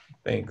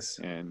 Thanks.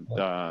 And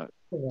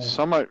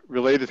somewhat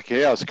related to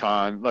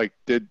CHAOSS.Con, like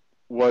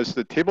was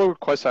the table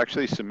request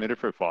actually submitted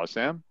for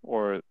FOSDEM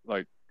or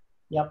like?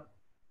 Yep.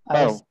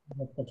 Oh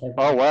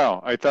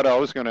wow! I thought I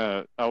was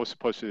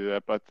supposed to do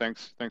that, but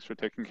thanks for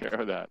taking care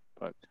of that.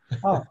 But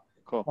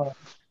cool.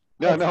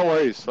 Yeah, no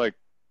worries. Like,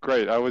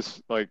 great. I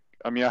was like,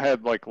 I mean, I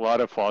had like a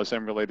lot of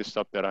FOSDEM related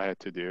stuff that I had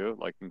to do,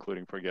 like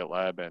including for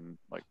GitLab, and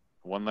like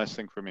one last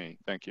thing for me.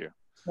 Thank you.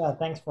 Yeah,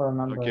 thanks for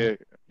remembering.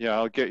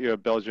 I'll get you a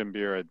Belgian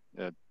beer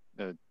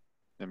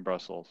in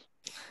Brussels.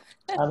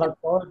 I look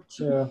forward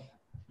to.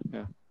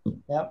 Yeah.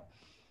 Yep.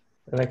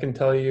 And I can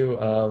tell you,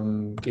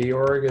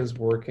 Georg is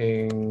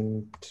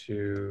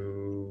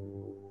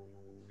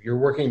you're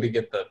working to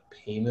get the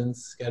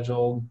payments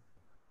scheduled.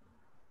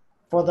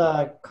 For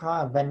the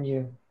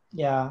venue,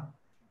 yeah.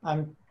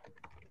 I'm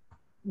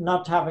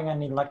not having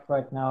any luck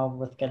right now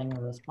with getting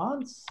a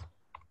response.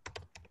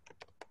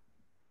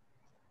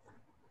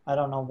 I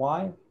don't know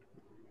why.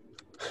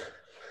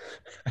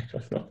 I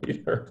don't know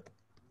either.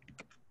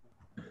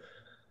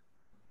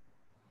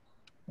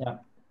 Yeah.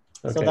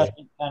 Okay. So that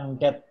we can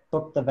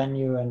book the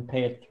venue and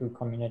pay it through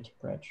Community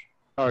Bridge.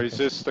 Oh, is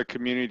this the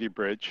Community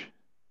Bridge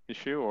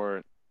issue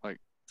or like?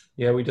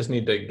 Yeah, we just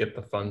need to get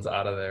the funds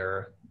out of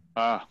there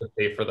to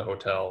pay for the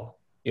hotel.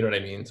 You know what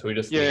I mean? So we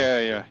just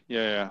Yeah.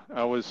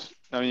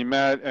 I mean,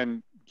 Matt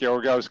and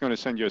Georg, I was going to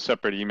send you a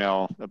separate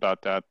email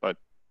about that, but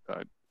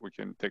we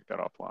can take that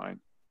offline.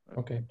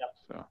 Okay. Yep.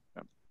 So.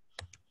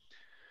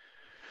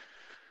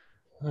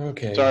 Yeah.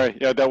 Okay. Sorry.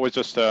 Yeah, that was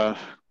just a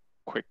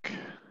quick.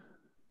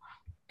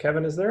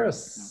 Kevin, is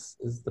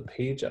the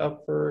page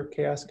up for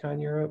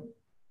CHAOSS.Con Europe?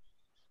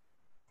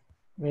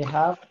 We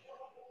have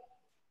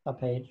a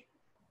page.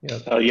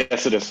 Yeah.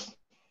 Yes, it is.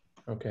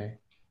 Okay.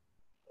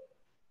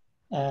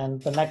 And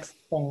the next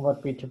thing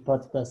would be to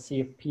put the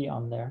CFP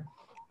on there.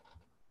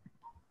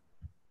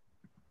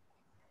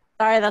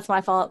 Sorry, that's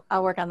my fault.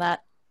 I'll work on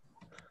that.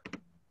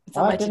 It's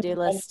on my to-do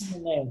list.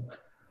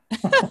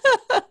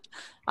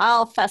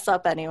 I'll fess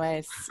up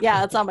anyways.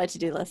 Yeah, it's on my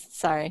to-do list.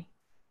 Sorry.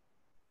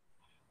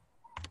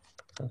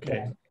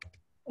 Okay.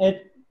 Yeah.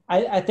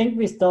 I think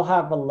we still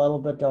have a little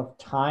bit of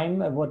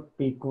time. It would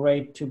be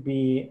great to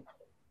be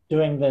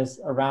doing this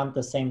around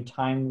the same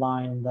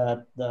timeline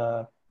that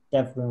the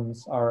dev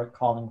rooms are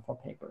calling for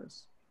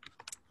papers.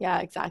 Yeah,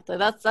 exactly.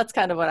 That's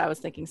kind of what I was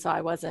thinking. So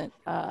I wasn't,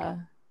 I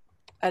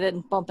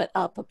didn't bump it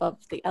up above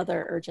the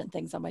other urgent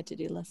things on my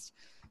to-do list,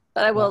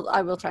 but I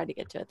will try to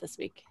get to it this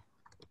week.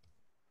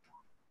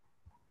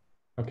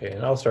 Okay,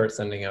 and I'll start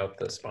sending out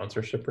the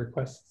sponsorship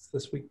requests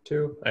this week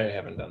too. I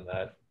haven't done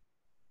that.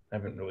 I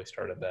haven't really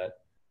started that.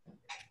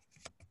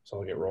 So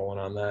I'll get rolling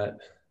on that.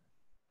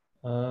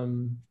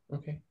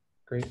 Okay,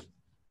 great.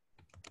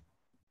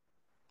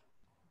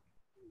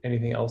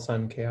 Anything else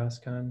on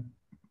CHAOSS.Con?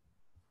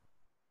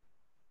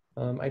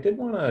 I did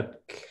want to,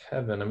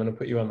 Kevin, I'm going to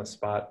put you on the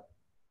spot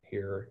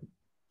here.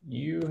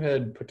 You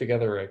had put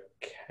together a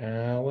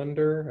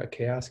calendar, a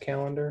CHAOSS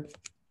calendar.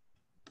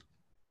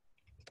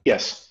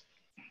 Yes.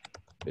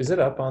 Is it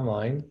up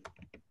online?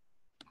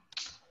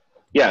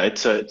 Yeah,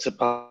 it's a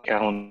public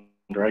calendar.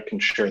 I can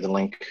share the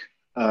link.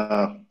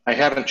 I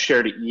haven't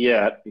shared it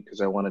yet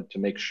because I wanted to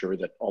make sure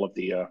that all of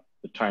the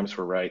times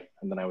were right,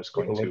 and then I was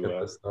going to look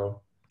at this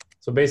though.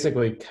 So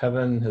basically,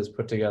 Kevin has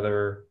put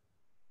together,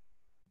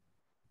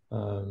 I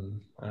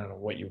don't know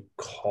what you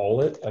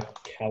call it, a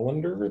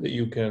calendar that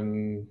you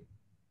can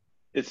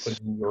put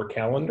in your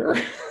calendar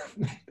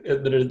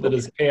that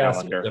is CHAOSS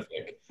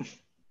specific.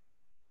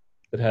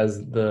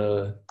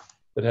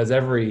 That has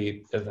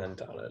every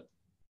event on it.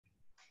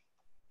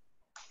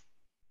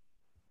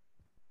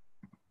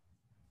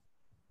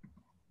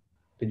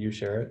 Did you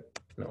share it?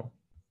 No.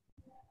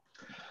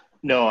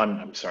 No,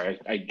 I'm sorry.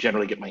 I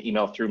generally get my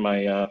email through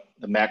my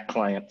the Mac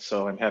client,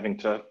 so I'm having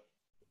to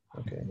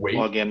Okay. Wait.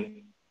 log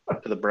in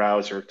to the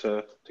browser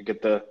to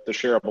get the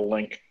shareable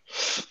link.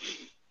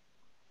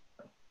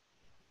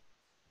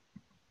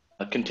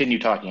 Continue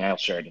talking. I'll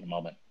share it in a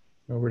moment.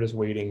 No, we're just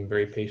waiting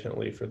very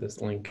patiently for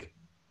this link.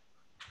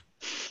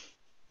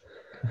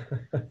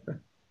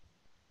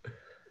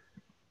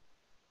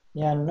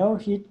 Yeah, no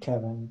heat,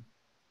 Kevin.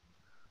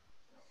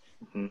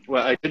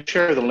 Well, I did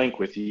share the link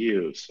with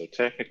you, so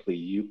technically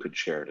you could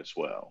share it as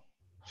well.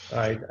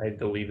 I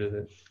deleted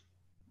it.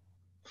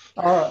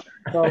 Oh,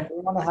 so we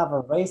want to have a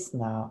race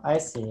now. I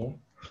see.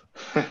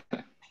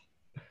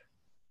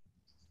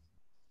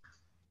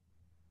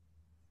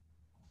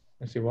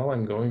 Actually, while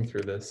I'm going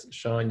through this,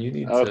 Sean, you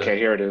need Okay, to.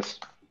 here it is.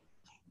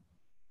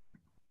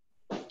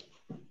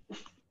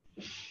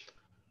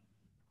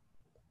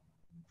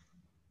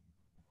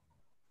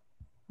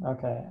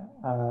 Okay,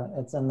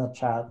 it's in the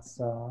chat,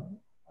 so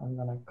I'm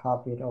gonna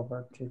copy it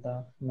over to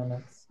the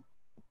minutes.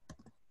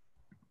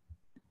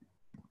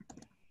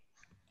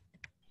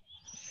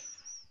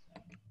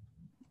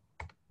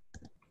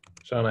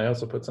 Sean, I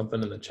also put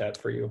something in the chat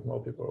for you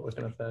while people are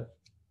looking at that.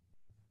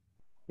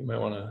 You might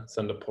want to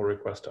send a pull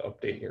request to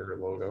update your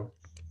logo.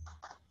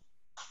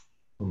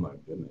 Oh my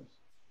goodness.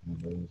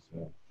 That is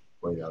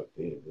quite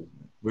outdated, isn't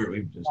it?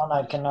 We've just. John,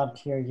 I cannot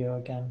hear you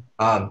again.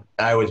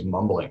 I was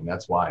mumbling,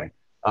 that's why.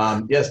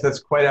 Yes, that's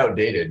quite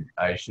outdated.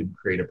 I should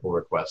create a pull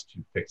request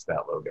to fix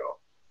that logo.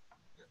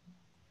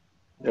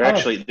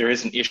 There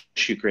is an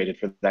issue created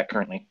for that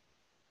currently.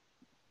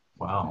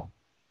 Wow.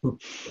 You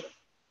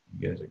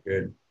guys are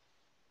good.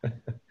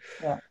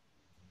 Yeah.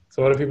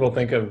 So what do people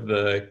think of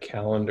the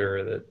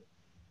calendar that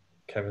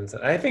Kevin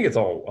said? I think it's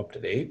all up to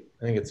date.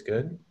 I think it's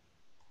good.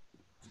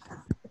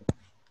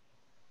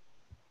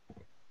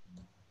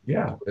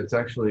 Yeah, it's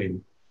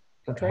actually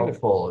I'm trying to.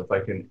 helpful if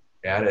I can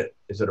add it.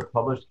 Is it a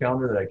published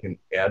calendar that I can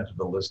add to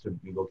the list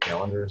of Google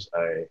calendars?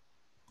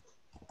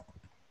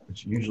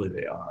 Which usually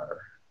they are.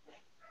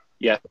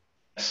 Yes.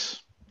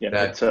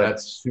 Yeah, it's a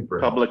That's super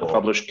public helpful.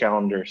 published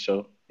calendar.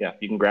 So yeah,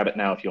 you can grab it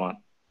now if you want.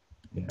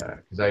 Yeah,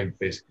 because I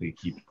basically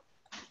keep.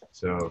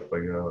 So if I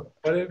go.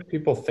 What do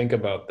people think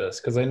about this?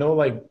 Because I know,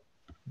 like,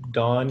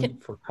 Dawn,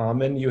 for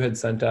Common, you had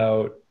sent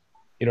out,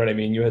 you know what I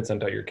mean? You had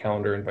sent out your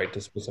calendar invite to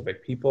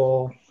specific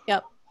people.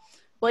 Yep.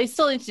 Well, you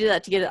still need to do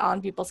that to get it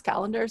on people's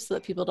calendars so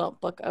that people don't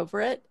book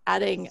over it.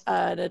 Adding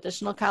an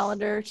additional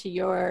calendar to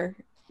your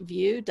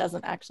view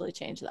doesn't actually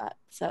change that.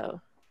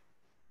 So,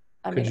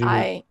 I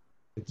mean,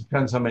 It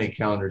depends how many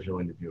calendars you're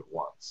willing to do at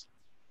once.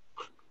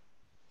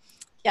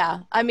 Yeah,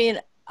 I mean,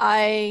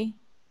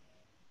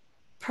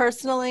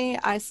 personally,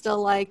 I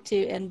still like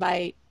to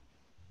invite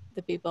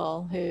the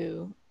people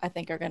who I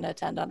think are going to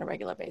attend on a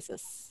regular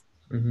basis.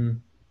 Mm-hmm.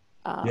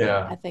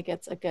 Yeah. I think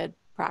it's a good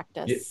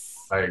practice.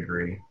 Yeah, I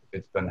agree.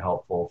 It's been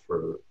helpful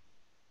for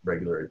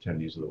regular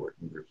attendees of the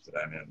working groups that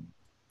I'm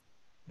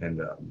in.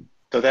 And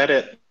so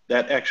that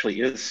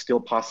actually is still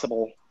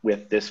possible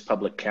with this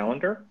public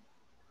calendar.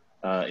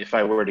 If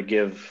I were to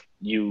give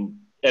you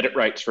edit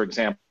rights, for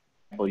example,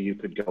 you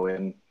could go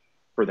in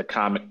for the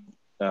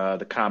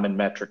common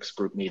metrics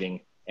group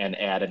meeting and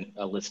add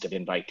a list of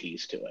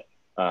invitees to it.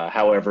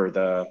 However,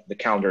 the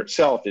calendar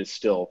itself is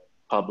still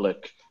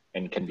public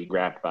and can be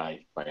grabbed by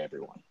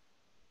everyone.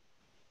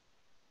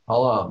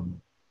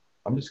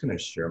 I'm just going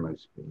to share my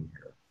screen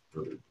here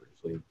really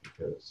briefly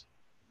because.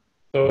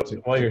 So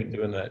while you're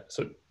doing that,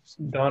 so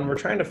Don, we're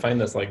trying to find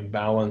this like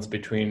balance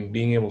between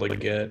being able to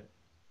get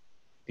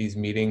these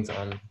meetings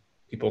on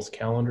people's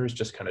calendars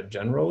just kind of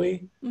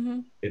generally,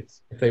 if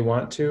they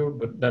want to,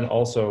 but then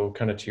also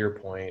kind of to your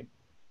point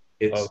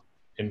of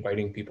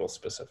inviting people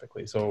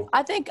specifically. So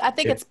I think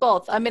it's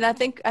both. I mean, I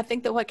think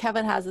that what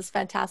Kevin has is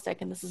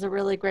fantastic, and this is a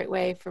really great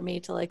way for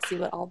me to like see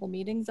what all the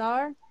meetings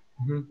are.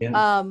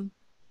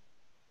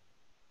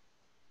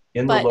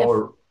 In the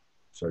lower,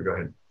 sorry, go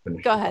ahead.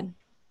 Finish. Go ahead.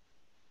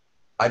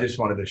 I just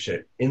wanted to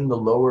share in the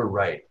lower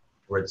right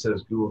where it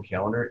says Google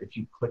Calendar. If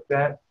you click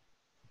that,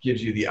 it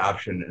gives you the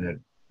option, and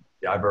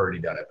I've already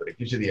done it, but it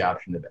gives you the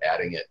option of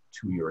adding it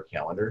to your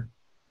calendar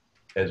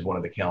as one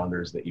of the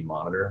calendars that you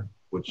monitor,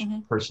 which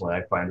personally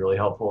I find really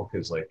helpful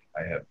because like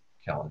I have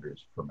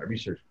calendars for my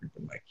research group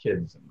and my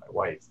kids and my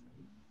wife.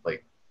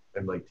 Like I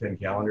have like 10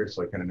 calendars,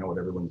 so I kind of know what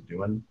everyone's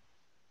doing.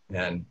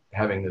 And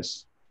having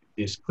this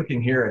is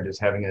clicking here and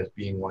just having it as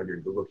being one of your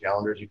Google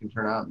calendars you can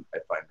turn on, I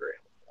find very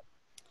helpful.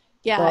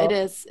 Yeah, it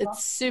is.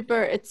 It's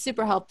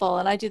super helpful.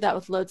 And I do that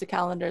with loads of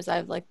calendars. I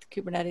have like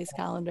the Kubernetes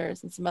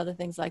calendars and some other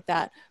things like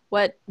that.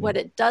 What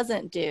it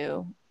doesn't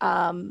do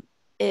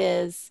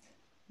is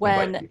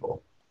when,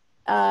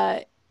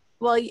 well,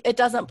 it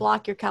doesn't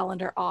block your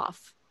calendar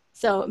off.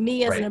 So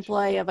me as an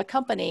employee of a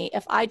company,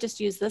 if I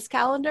just use this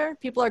calendar,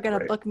 people are going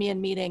to book me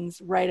in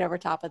meetings right over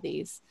top of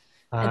these.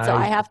 And so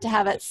I have to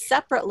have it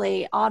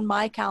separately on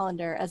my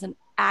calendar as an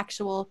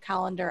actual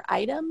calendar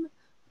item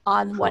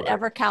on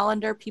whatever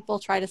calendar people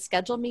try to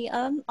schedule me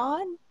on.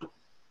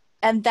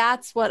 And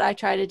that's what I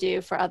try to do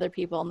for other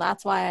people. And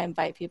that's why I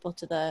invite people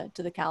to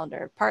the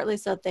calendar, partly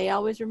so that they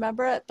always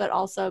remember it, but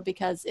also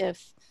because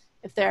if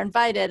if they're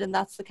invited and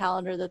that's the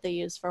calendar that they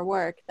use for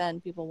work,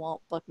 then people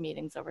won't book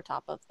meetings over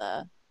top of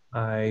the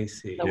I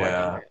see. working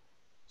Yeah. group.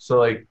 So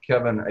like,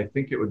 Kevin, I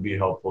think it would be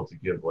helpful to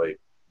give like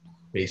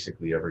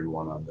basically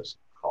everyone on this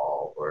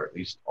call, or at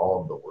least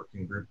all of the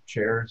working group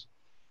chairs,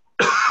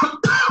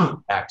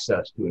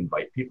 access to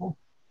invite people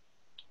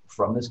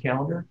from this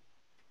calendar,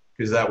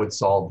 because that would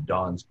solve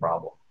Don's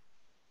problem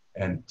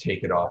and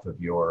take it off of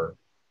your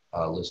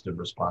list of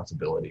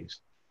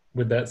responsibilities.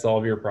 Would that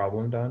solve your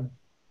problem, Don?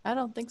 I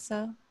don't think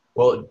so.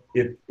 Well,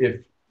 if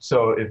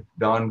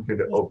Don could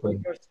Just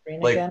open, click your screen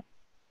like, again.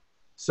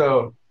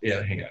 so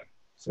yeah, hang on.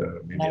 So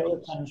maybe Now I'll you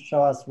just, can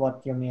show us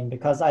what you mean,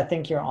 because I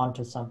think you're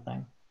onto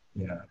something.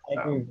 yeah.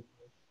 I agree.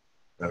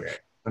 Okay,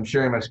 I'm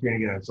sharing my screen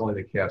again. It's only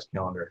the CHAOSS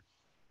calendar.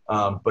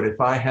 But if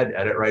I had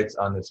edit rights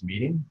on this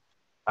meeting,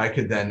 I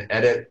could then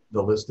edit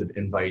the list of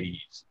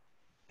invitees,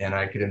 and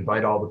I could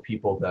invite all the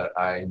people that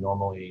I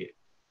normally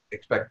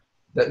expect,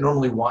 that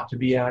normally want to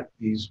be at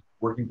these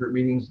working group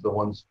meetings. The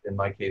ones in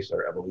my case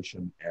are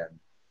evolution and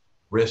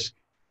risk,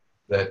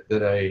 that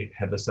I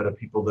have a set of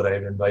people that I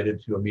have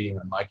invited to a meeting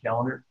on my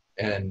calendar.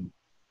 And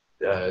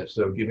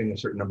so giving a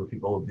certain number of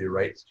people the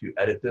rights to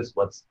edit this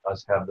lets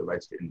us have the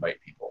rights to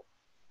invite people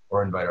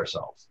or invite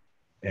ourselves.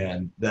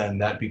 And then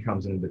that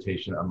becomes an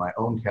invitation on my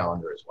own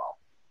calendar as well.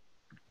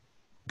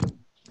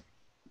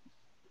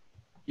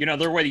 You know,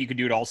 another way that you could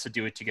do it, also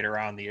do it to get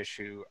around the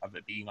issue of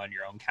it being on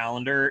your own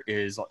calendar,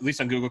 is at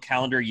least on Google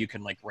Calendar, you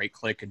can like right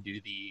click and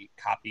do the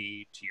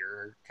copy to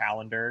your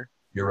calendar.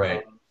 You're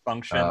right.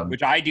 Function,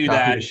 which I do Copy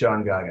that. to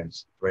Sean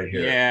Goggins right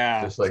here.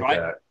 Yeah. Just like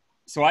that.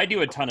 So I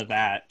do a ton of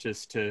that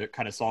just to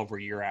kind of solve where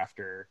you're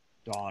after,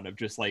 Dawn, of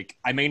just like,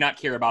 I may not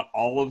care about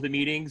all of the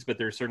meetings, but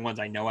there are certain ones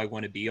I know I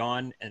want to be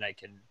on, and I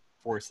can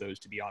force those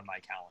to be on my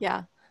calendar.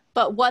 Yeah.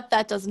 But what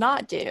that does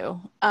not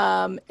do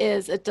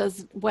is it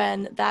does,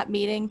 when that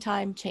meeting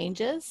time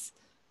changes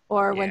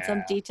or when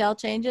some detail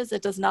changes,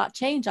 it does not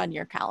change on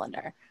your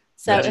calendar.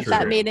 So That's if true.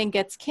 that meeting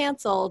gets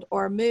canceled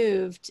or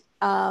moved,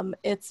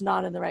 it's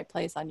not in the right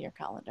place on your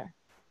calendar.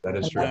 That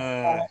is true.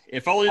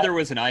 If only there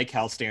was an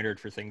iCal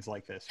standard for things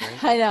like this,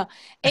 right? I know.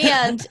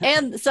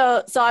 And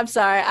so I'm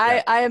sorry.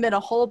 I am in a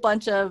whole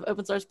bunch of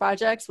open source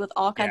projects with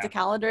all kinds of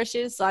calendar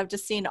issues. So I've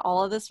just seen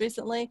all of this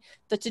recently.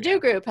 The to-do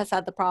group has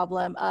had the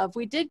problem of,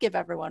 we did give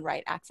everyone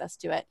right access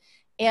to it,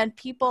 and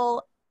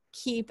people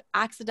keep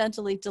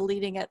accidentally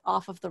deleting it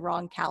off of the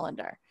wrong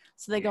calendar.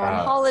 So they go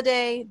on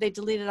holiday, they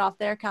delete it off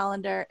their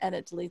calendar, and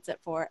it deletes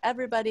it for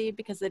everybody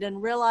because they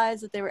didn't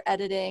realize that they were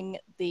editing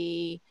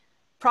the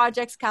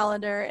project's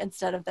calendar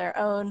instead of their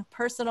own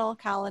personal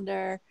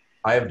calendar.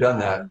 I have done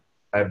that.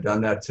 I've done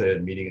that to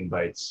meeting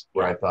invites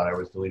where I thought I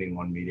was deleting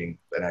one meeting,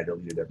 then I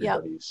deleted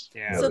everybody's.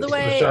 So the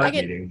way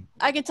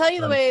I can tell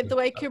you the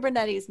way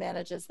Kubernetes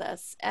manages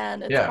this,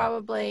 and it's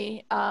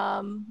probably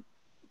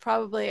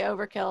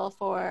overkill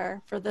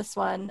for this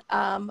one,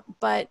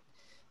 but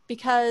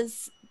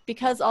because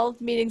all of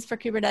the meetings for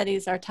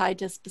Kubernetes are tied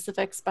to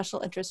specific special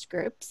interest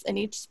groups, and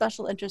each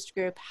special interest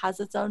group has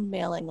its own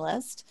mailing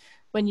list.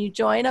 When you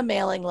join a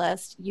mailing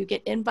list, you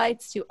get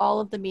invites to all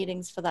of the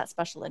meetings for that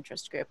special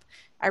interest group.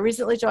 I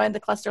recently joined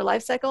the Cluster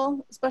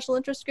Lifecycle special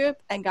interest group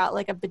and got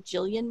like a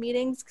bajillion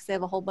meetings because they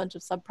have a whole bunch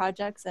of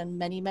sub-projects and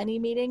many, many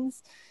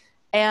meetings.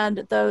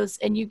 And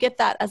you get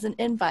that as an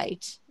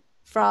invite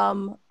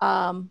from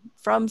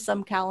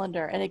some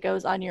calendar, and it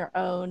goes on your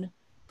own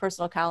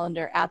personal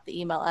calendar at the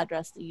email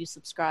address that you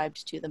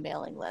subscribed to the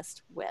mailing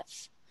list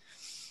with.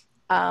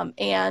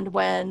 And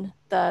when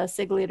the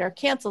SIG leader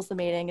cancels the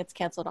meeting, it's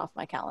canceled off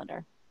my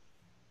calendar.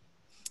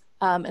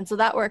 And so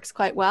that works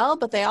quite well,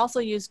 but they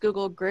also use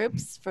Google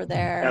Groups for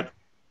their...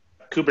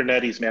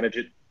 Kubernetes manage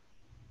it.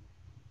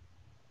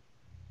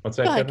 What's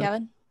that, Go ahead,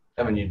 Kevin.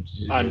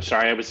 I'm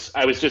sorry, I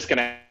was just going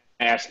to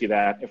ask you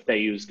that, if they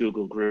use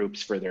Google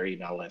Groups for their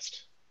email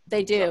list.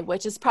 They do,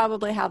 which is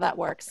probably how that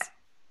works.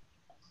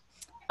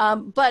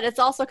 But it's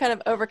also kind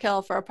of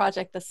overkill for a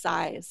project this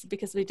size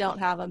because we don't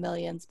have a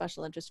million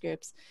special interest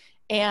groups.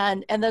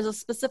 And there's a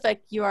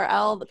specific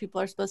URL that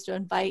people are supposed to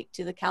invite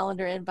to the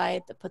calendar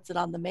invite that puts it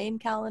on the main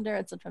calendar.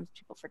 And sometimes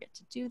people forget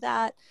to do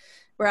that.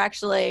 We're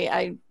actually,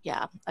 I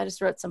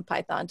just wrote some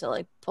Python to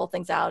like pull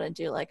things out and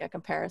do like a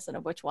comparison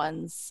of which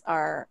ones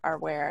are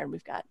where. And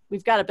we've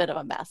got a bit of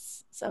a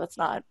mess. So it's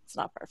not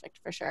perfect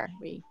for sure.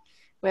 We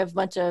have a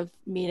bunch of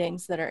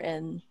meetings that are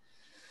in,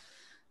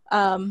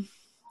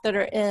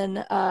 the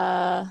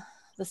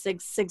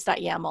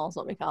sigs.yaml is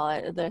what we call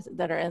it,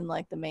 that are in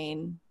like the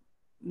main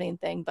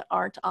thing, but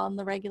aren't on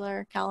the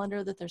regular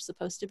calendar that they're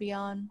supposed to be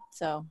on.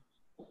 So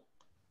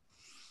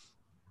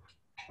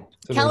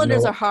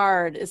calendars are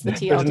hard is the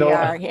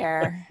TLDR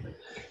here.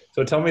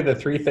 So tell me the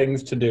 3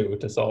 things to do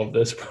to solve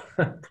this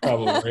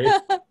problem,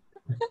 right?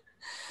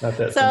 Not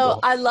that so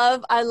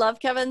simple. I love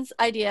Kevin's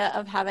idea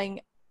of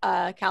having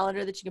a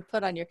calendar that you can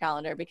put on your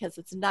calendar, because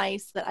it's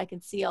nice that I can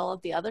see all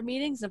of the other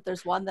meetings. If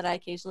there's one that I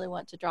occasionally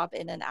want to drop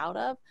in and out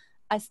of,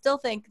 I still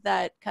think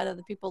that kind of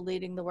the people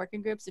leading the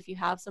working groups, if you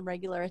have some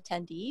regular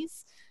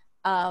attendees,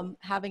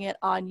 having it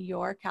on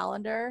your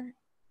calendar,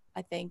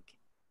 I think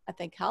I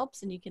think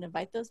helps, and you can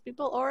invite those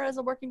people, or as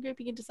a working group,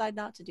 you can decide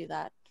not to do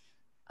that.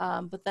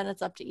 But then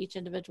it's up to each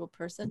individual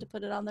person to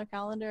put it on their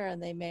calendar,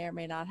 and they may or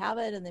may not have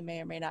it, and they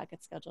may or may not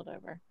get scheduled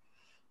over.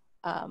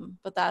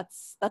 But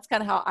that's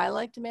kind of how I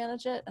like to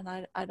manage it,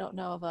 and I don't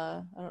know of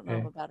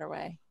a better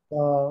way.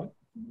 So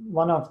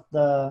one of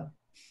the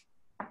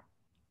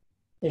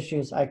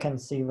issues I can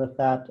see with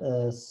that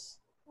is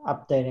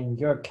updating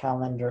your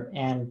calendar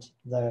and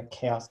the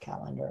CHAOSS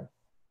calendar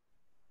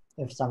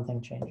if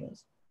something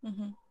changes.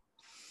 Mm-hmm.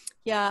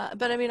 Yeah,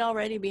 but I mean,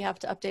 already we have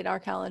to update our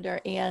calendar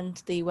and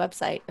the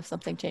website if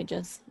something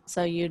changes.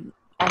 So you'd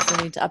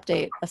also need to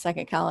update a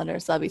second calendar.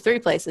 So that'll be 3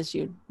 places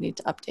you need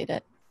to update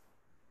it.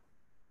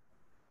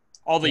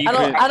 Although you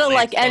I don't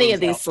like any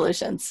of these out,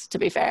 solutions, to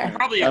be fair.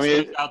 probably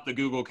expose out the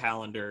Google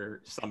Calendar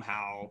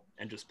somehow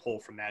and just pull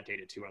from that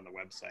data too on the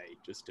website,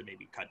 just to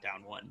maybe cut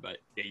down 1. But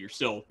yeah, you're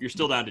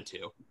still down to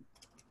 2.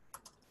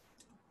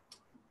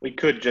 We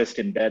could just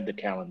embed the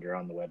calendar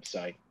on the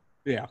website.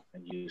 Yeah.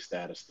 And use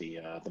that as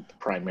the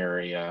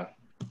primary on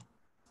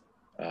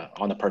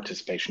the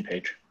participation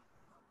page.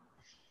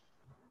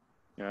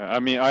 Yeah, I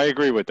mean, I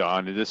agree with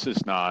Don. This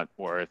is not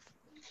worth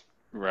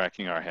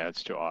racking our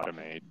heads to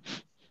automate.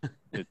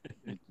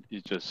 You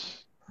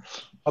just.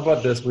 How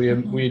about this?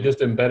 We just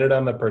embed it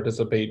on the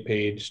participate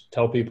page,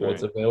 tell people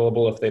it's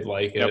available if they'd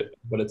like it,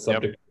 but it's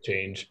subject to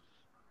change.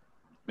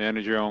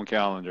 Manage your own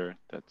calendar.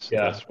 That's the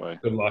best way.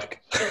 Good luck.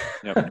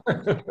 Yep.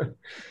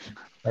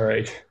 All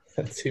right.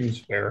 That seems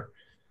fair.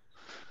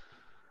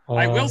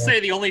 I will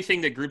say the only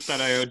thing that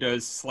Groups.io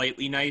does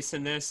slightly nice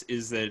in this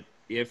is that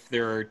if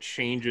there are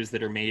changes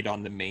that are made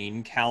on the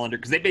main calendar,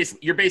 because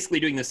you're basically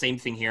doing the same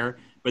thing here,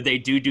 but they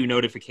do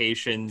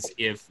notifications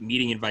if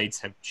meeting invites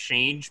have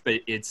changed,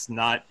 but it's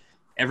not,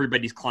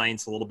 everybody's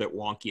client's a little bit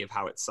wonky of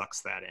how it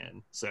sucks that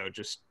in. So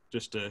just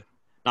to,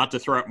 not to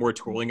throw out more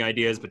tooling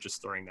ideas, but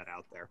just throwing that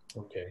out there.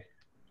 Okay.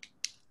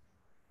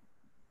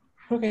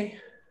 Okay.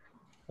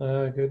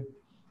 Good.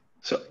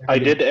 So I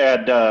did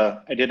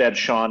add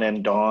Sean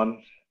and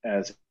Dawn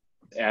as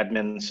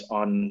admins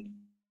on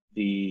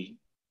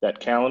that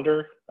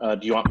calendar. Do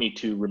you want me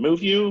to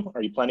remove you?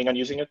 Are you planning on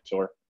using it,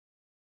 or?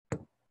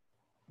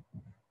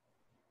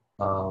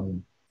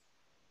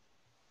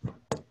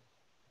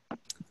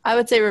 I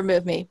would say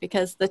remove me,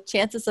 because the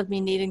chances of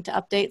me needing to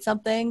update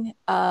something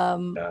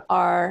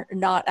are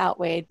not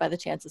outweighed by the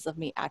chances of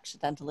me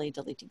accidentally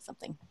deleting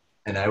something.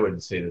 And I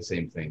would say the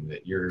same thing,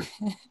 that your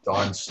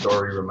Dawn's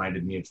story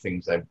reminded me of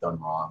things I've done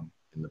wrong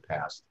in the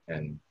past,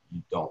 and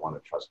you don't want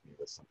to trust me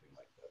with something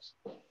like this.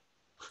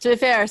 To be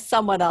fair,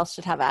 someone else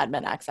should have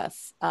admin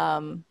access,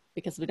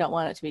 because we don't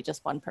want it to be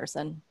just one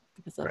person.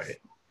 Because of... Right.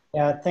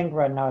 Yeah, I think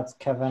right now it's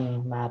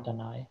Kevin, Matt,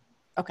 and I.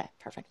 Okay,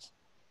 perfect.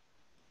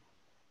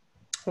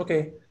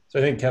 Okay, so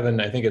I think Kevin,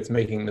 it's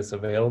making this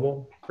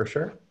available for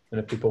sure. And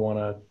if people want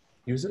to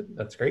use it,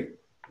 that's great.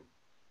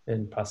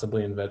 And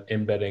possibly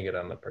embedding it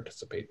on the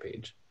participate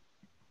page.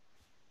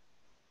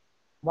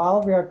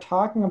 While we are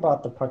talking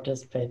about the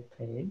participate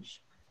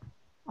page,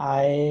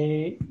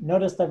 I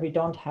noticed that we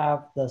don't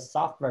have the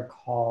software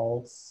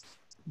calls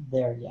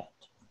there yet.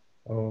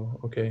 Oh,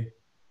 okay.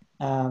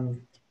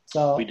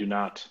 So we do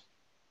not.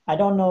 I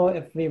don't know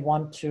if we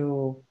want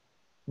to,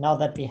 now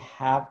that we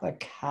have a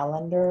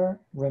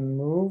calendar,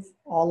 remove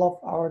all of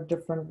our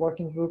different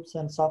working groups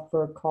and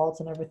software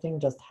calls and everything,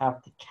 just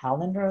have the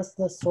calendar as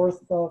the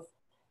source of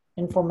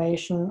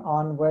information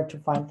on where to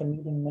find the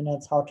meeting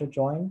minutes, how to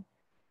join,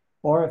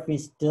 or if we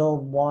still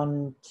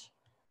want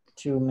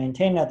to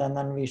maintain it, and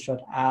then we should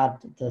add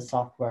the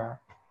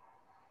software.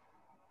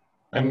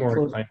 I'm more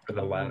inclined for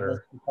the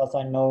latter. Because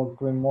I know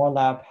Grimoire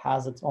Lab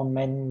has its own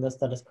mailing list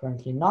that is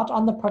currently not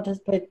on the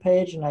participate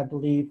page, and I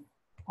believe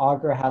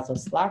Augur has a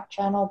Slack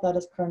channel that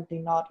is currently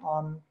not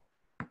on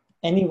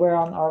anywhere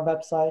on our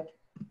website.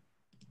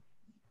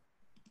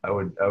 I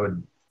would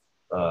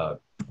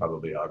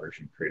probably Augur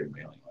should create a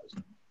mailing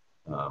list.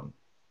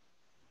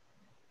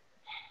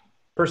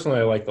 Personally,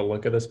 I like the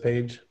look of this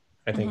page.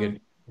 I think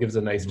it gives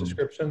a nice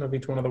description of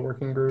each one of the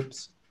working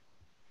groups.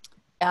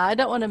 Yeah, I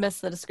don't want to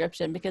miss the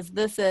description, because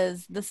this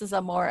is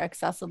a more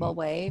accessible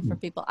way for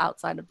people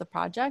outside of the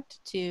project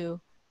to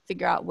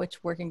figure out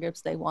which working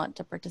groups they want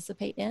to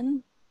participate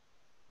in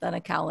than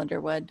a calendar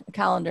would. A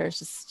calendar is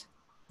just,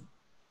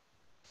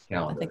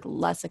 I think,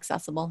 less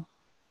accessible.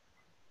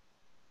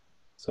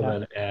 So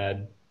then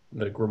add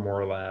the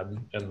Grimoire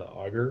Lab and the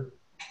Augur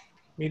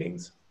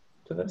meetings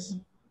to this?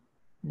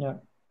 Yeah.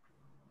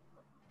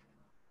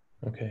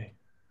 Okay.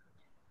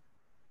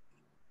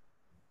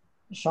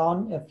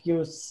 Sean, if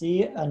you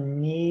see a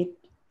need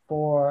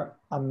for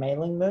a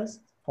mailing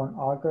list, for an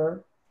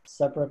Augur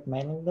separate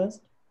mailing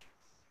list,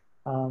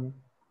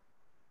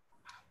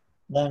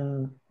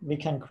 then we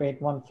can create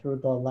one through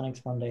the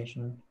Linux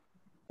Foundation.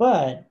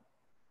 But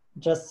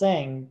just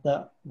saying,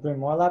 the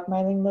Grimoire Lab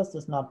mailing list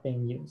is not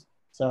being used.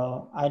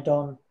 So I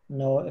don't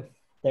know if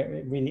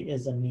there really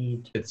is a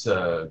need. It's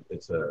a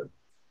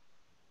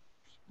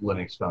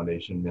Linux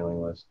Foundation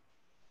mailing list,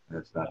 and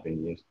it's not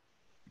being used.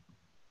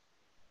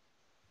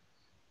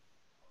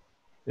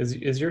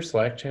 Is your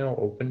Slack channel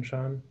open,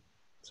 Sean?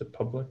 Is it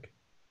public?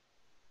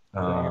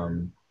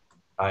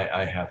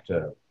 I have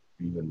to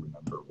even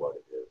remember what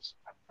it is.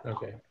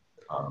 Okay.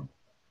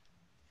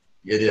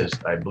 It is.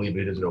 I believe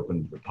it is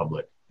open to the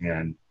public,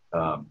 and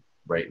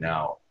right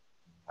now,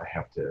 I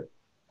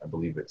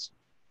believe it's.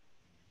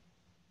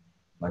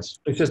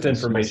 It's just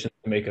information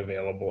to make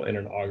available in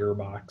an Augur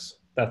box.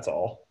 That's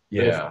all.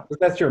 Yeah. If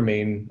that's your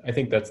main, I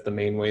think that's the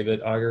main way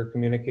that Augur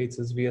communicates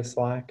is via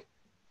Slack.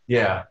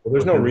 Yeah. Well,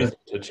 there's no reason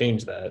to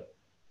change that.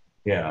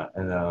 Yeah,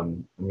 and I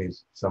mean,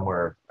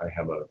 somewhere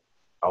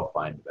I'll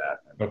find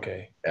that.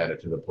 Okay. Add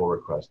it to the pull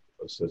request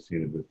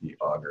associated with the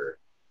Augur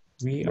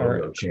We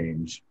logo are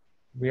change.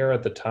 We are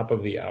at the top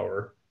of the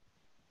hour.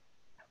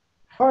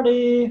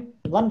 Party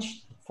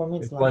lunch for me.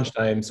 It's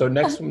lunchtime. So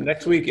next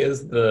week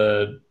is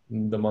the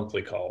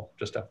monthly call.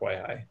 Just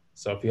FYI.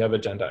 So if you have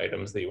agenda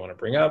items that you want to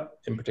bring up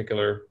in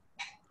particular,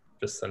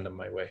 just send them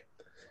my way.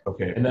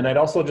 Okay. And then I'd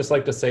also just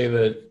like to say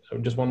that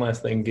just one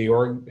last thing.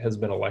 Georg has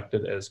been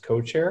elected as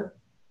co-chair.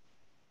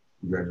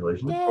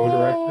 Congratulations.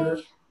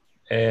 Co-director.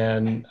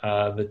 And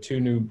the two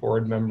new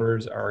board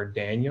members are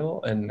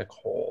Daniel and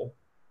Nicole.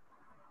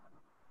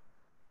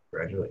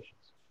 Congratulations.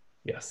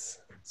 Yes.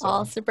 So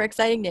All super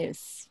exciting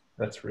news.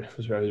 was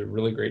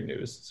really great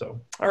news.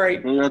 So, all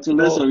right.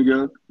 Congratulations,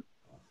 Georg.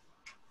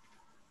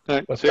 All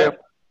right, What's see ya. that?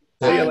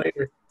 See you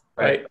later.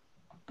 Bye.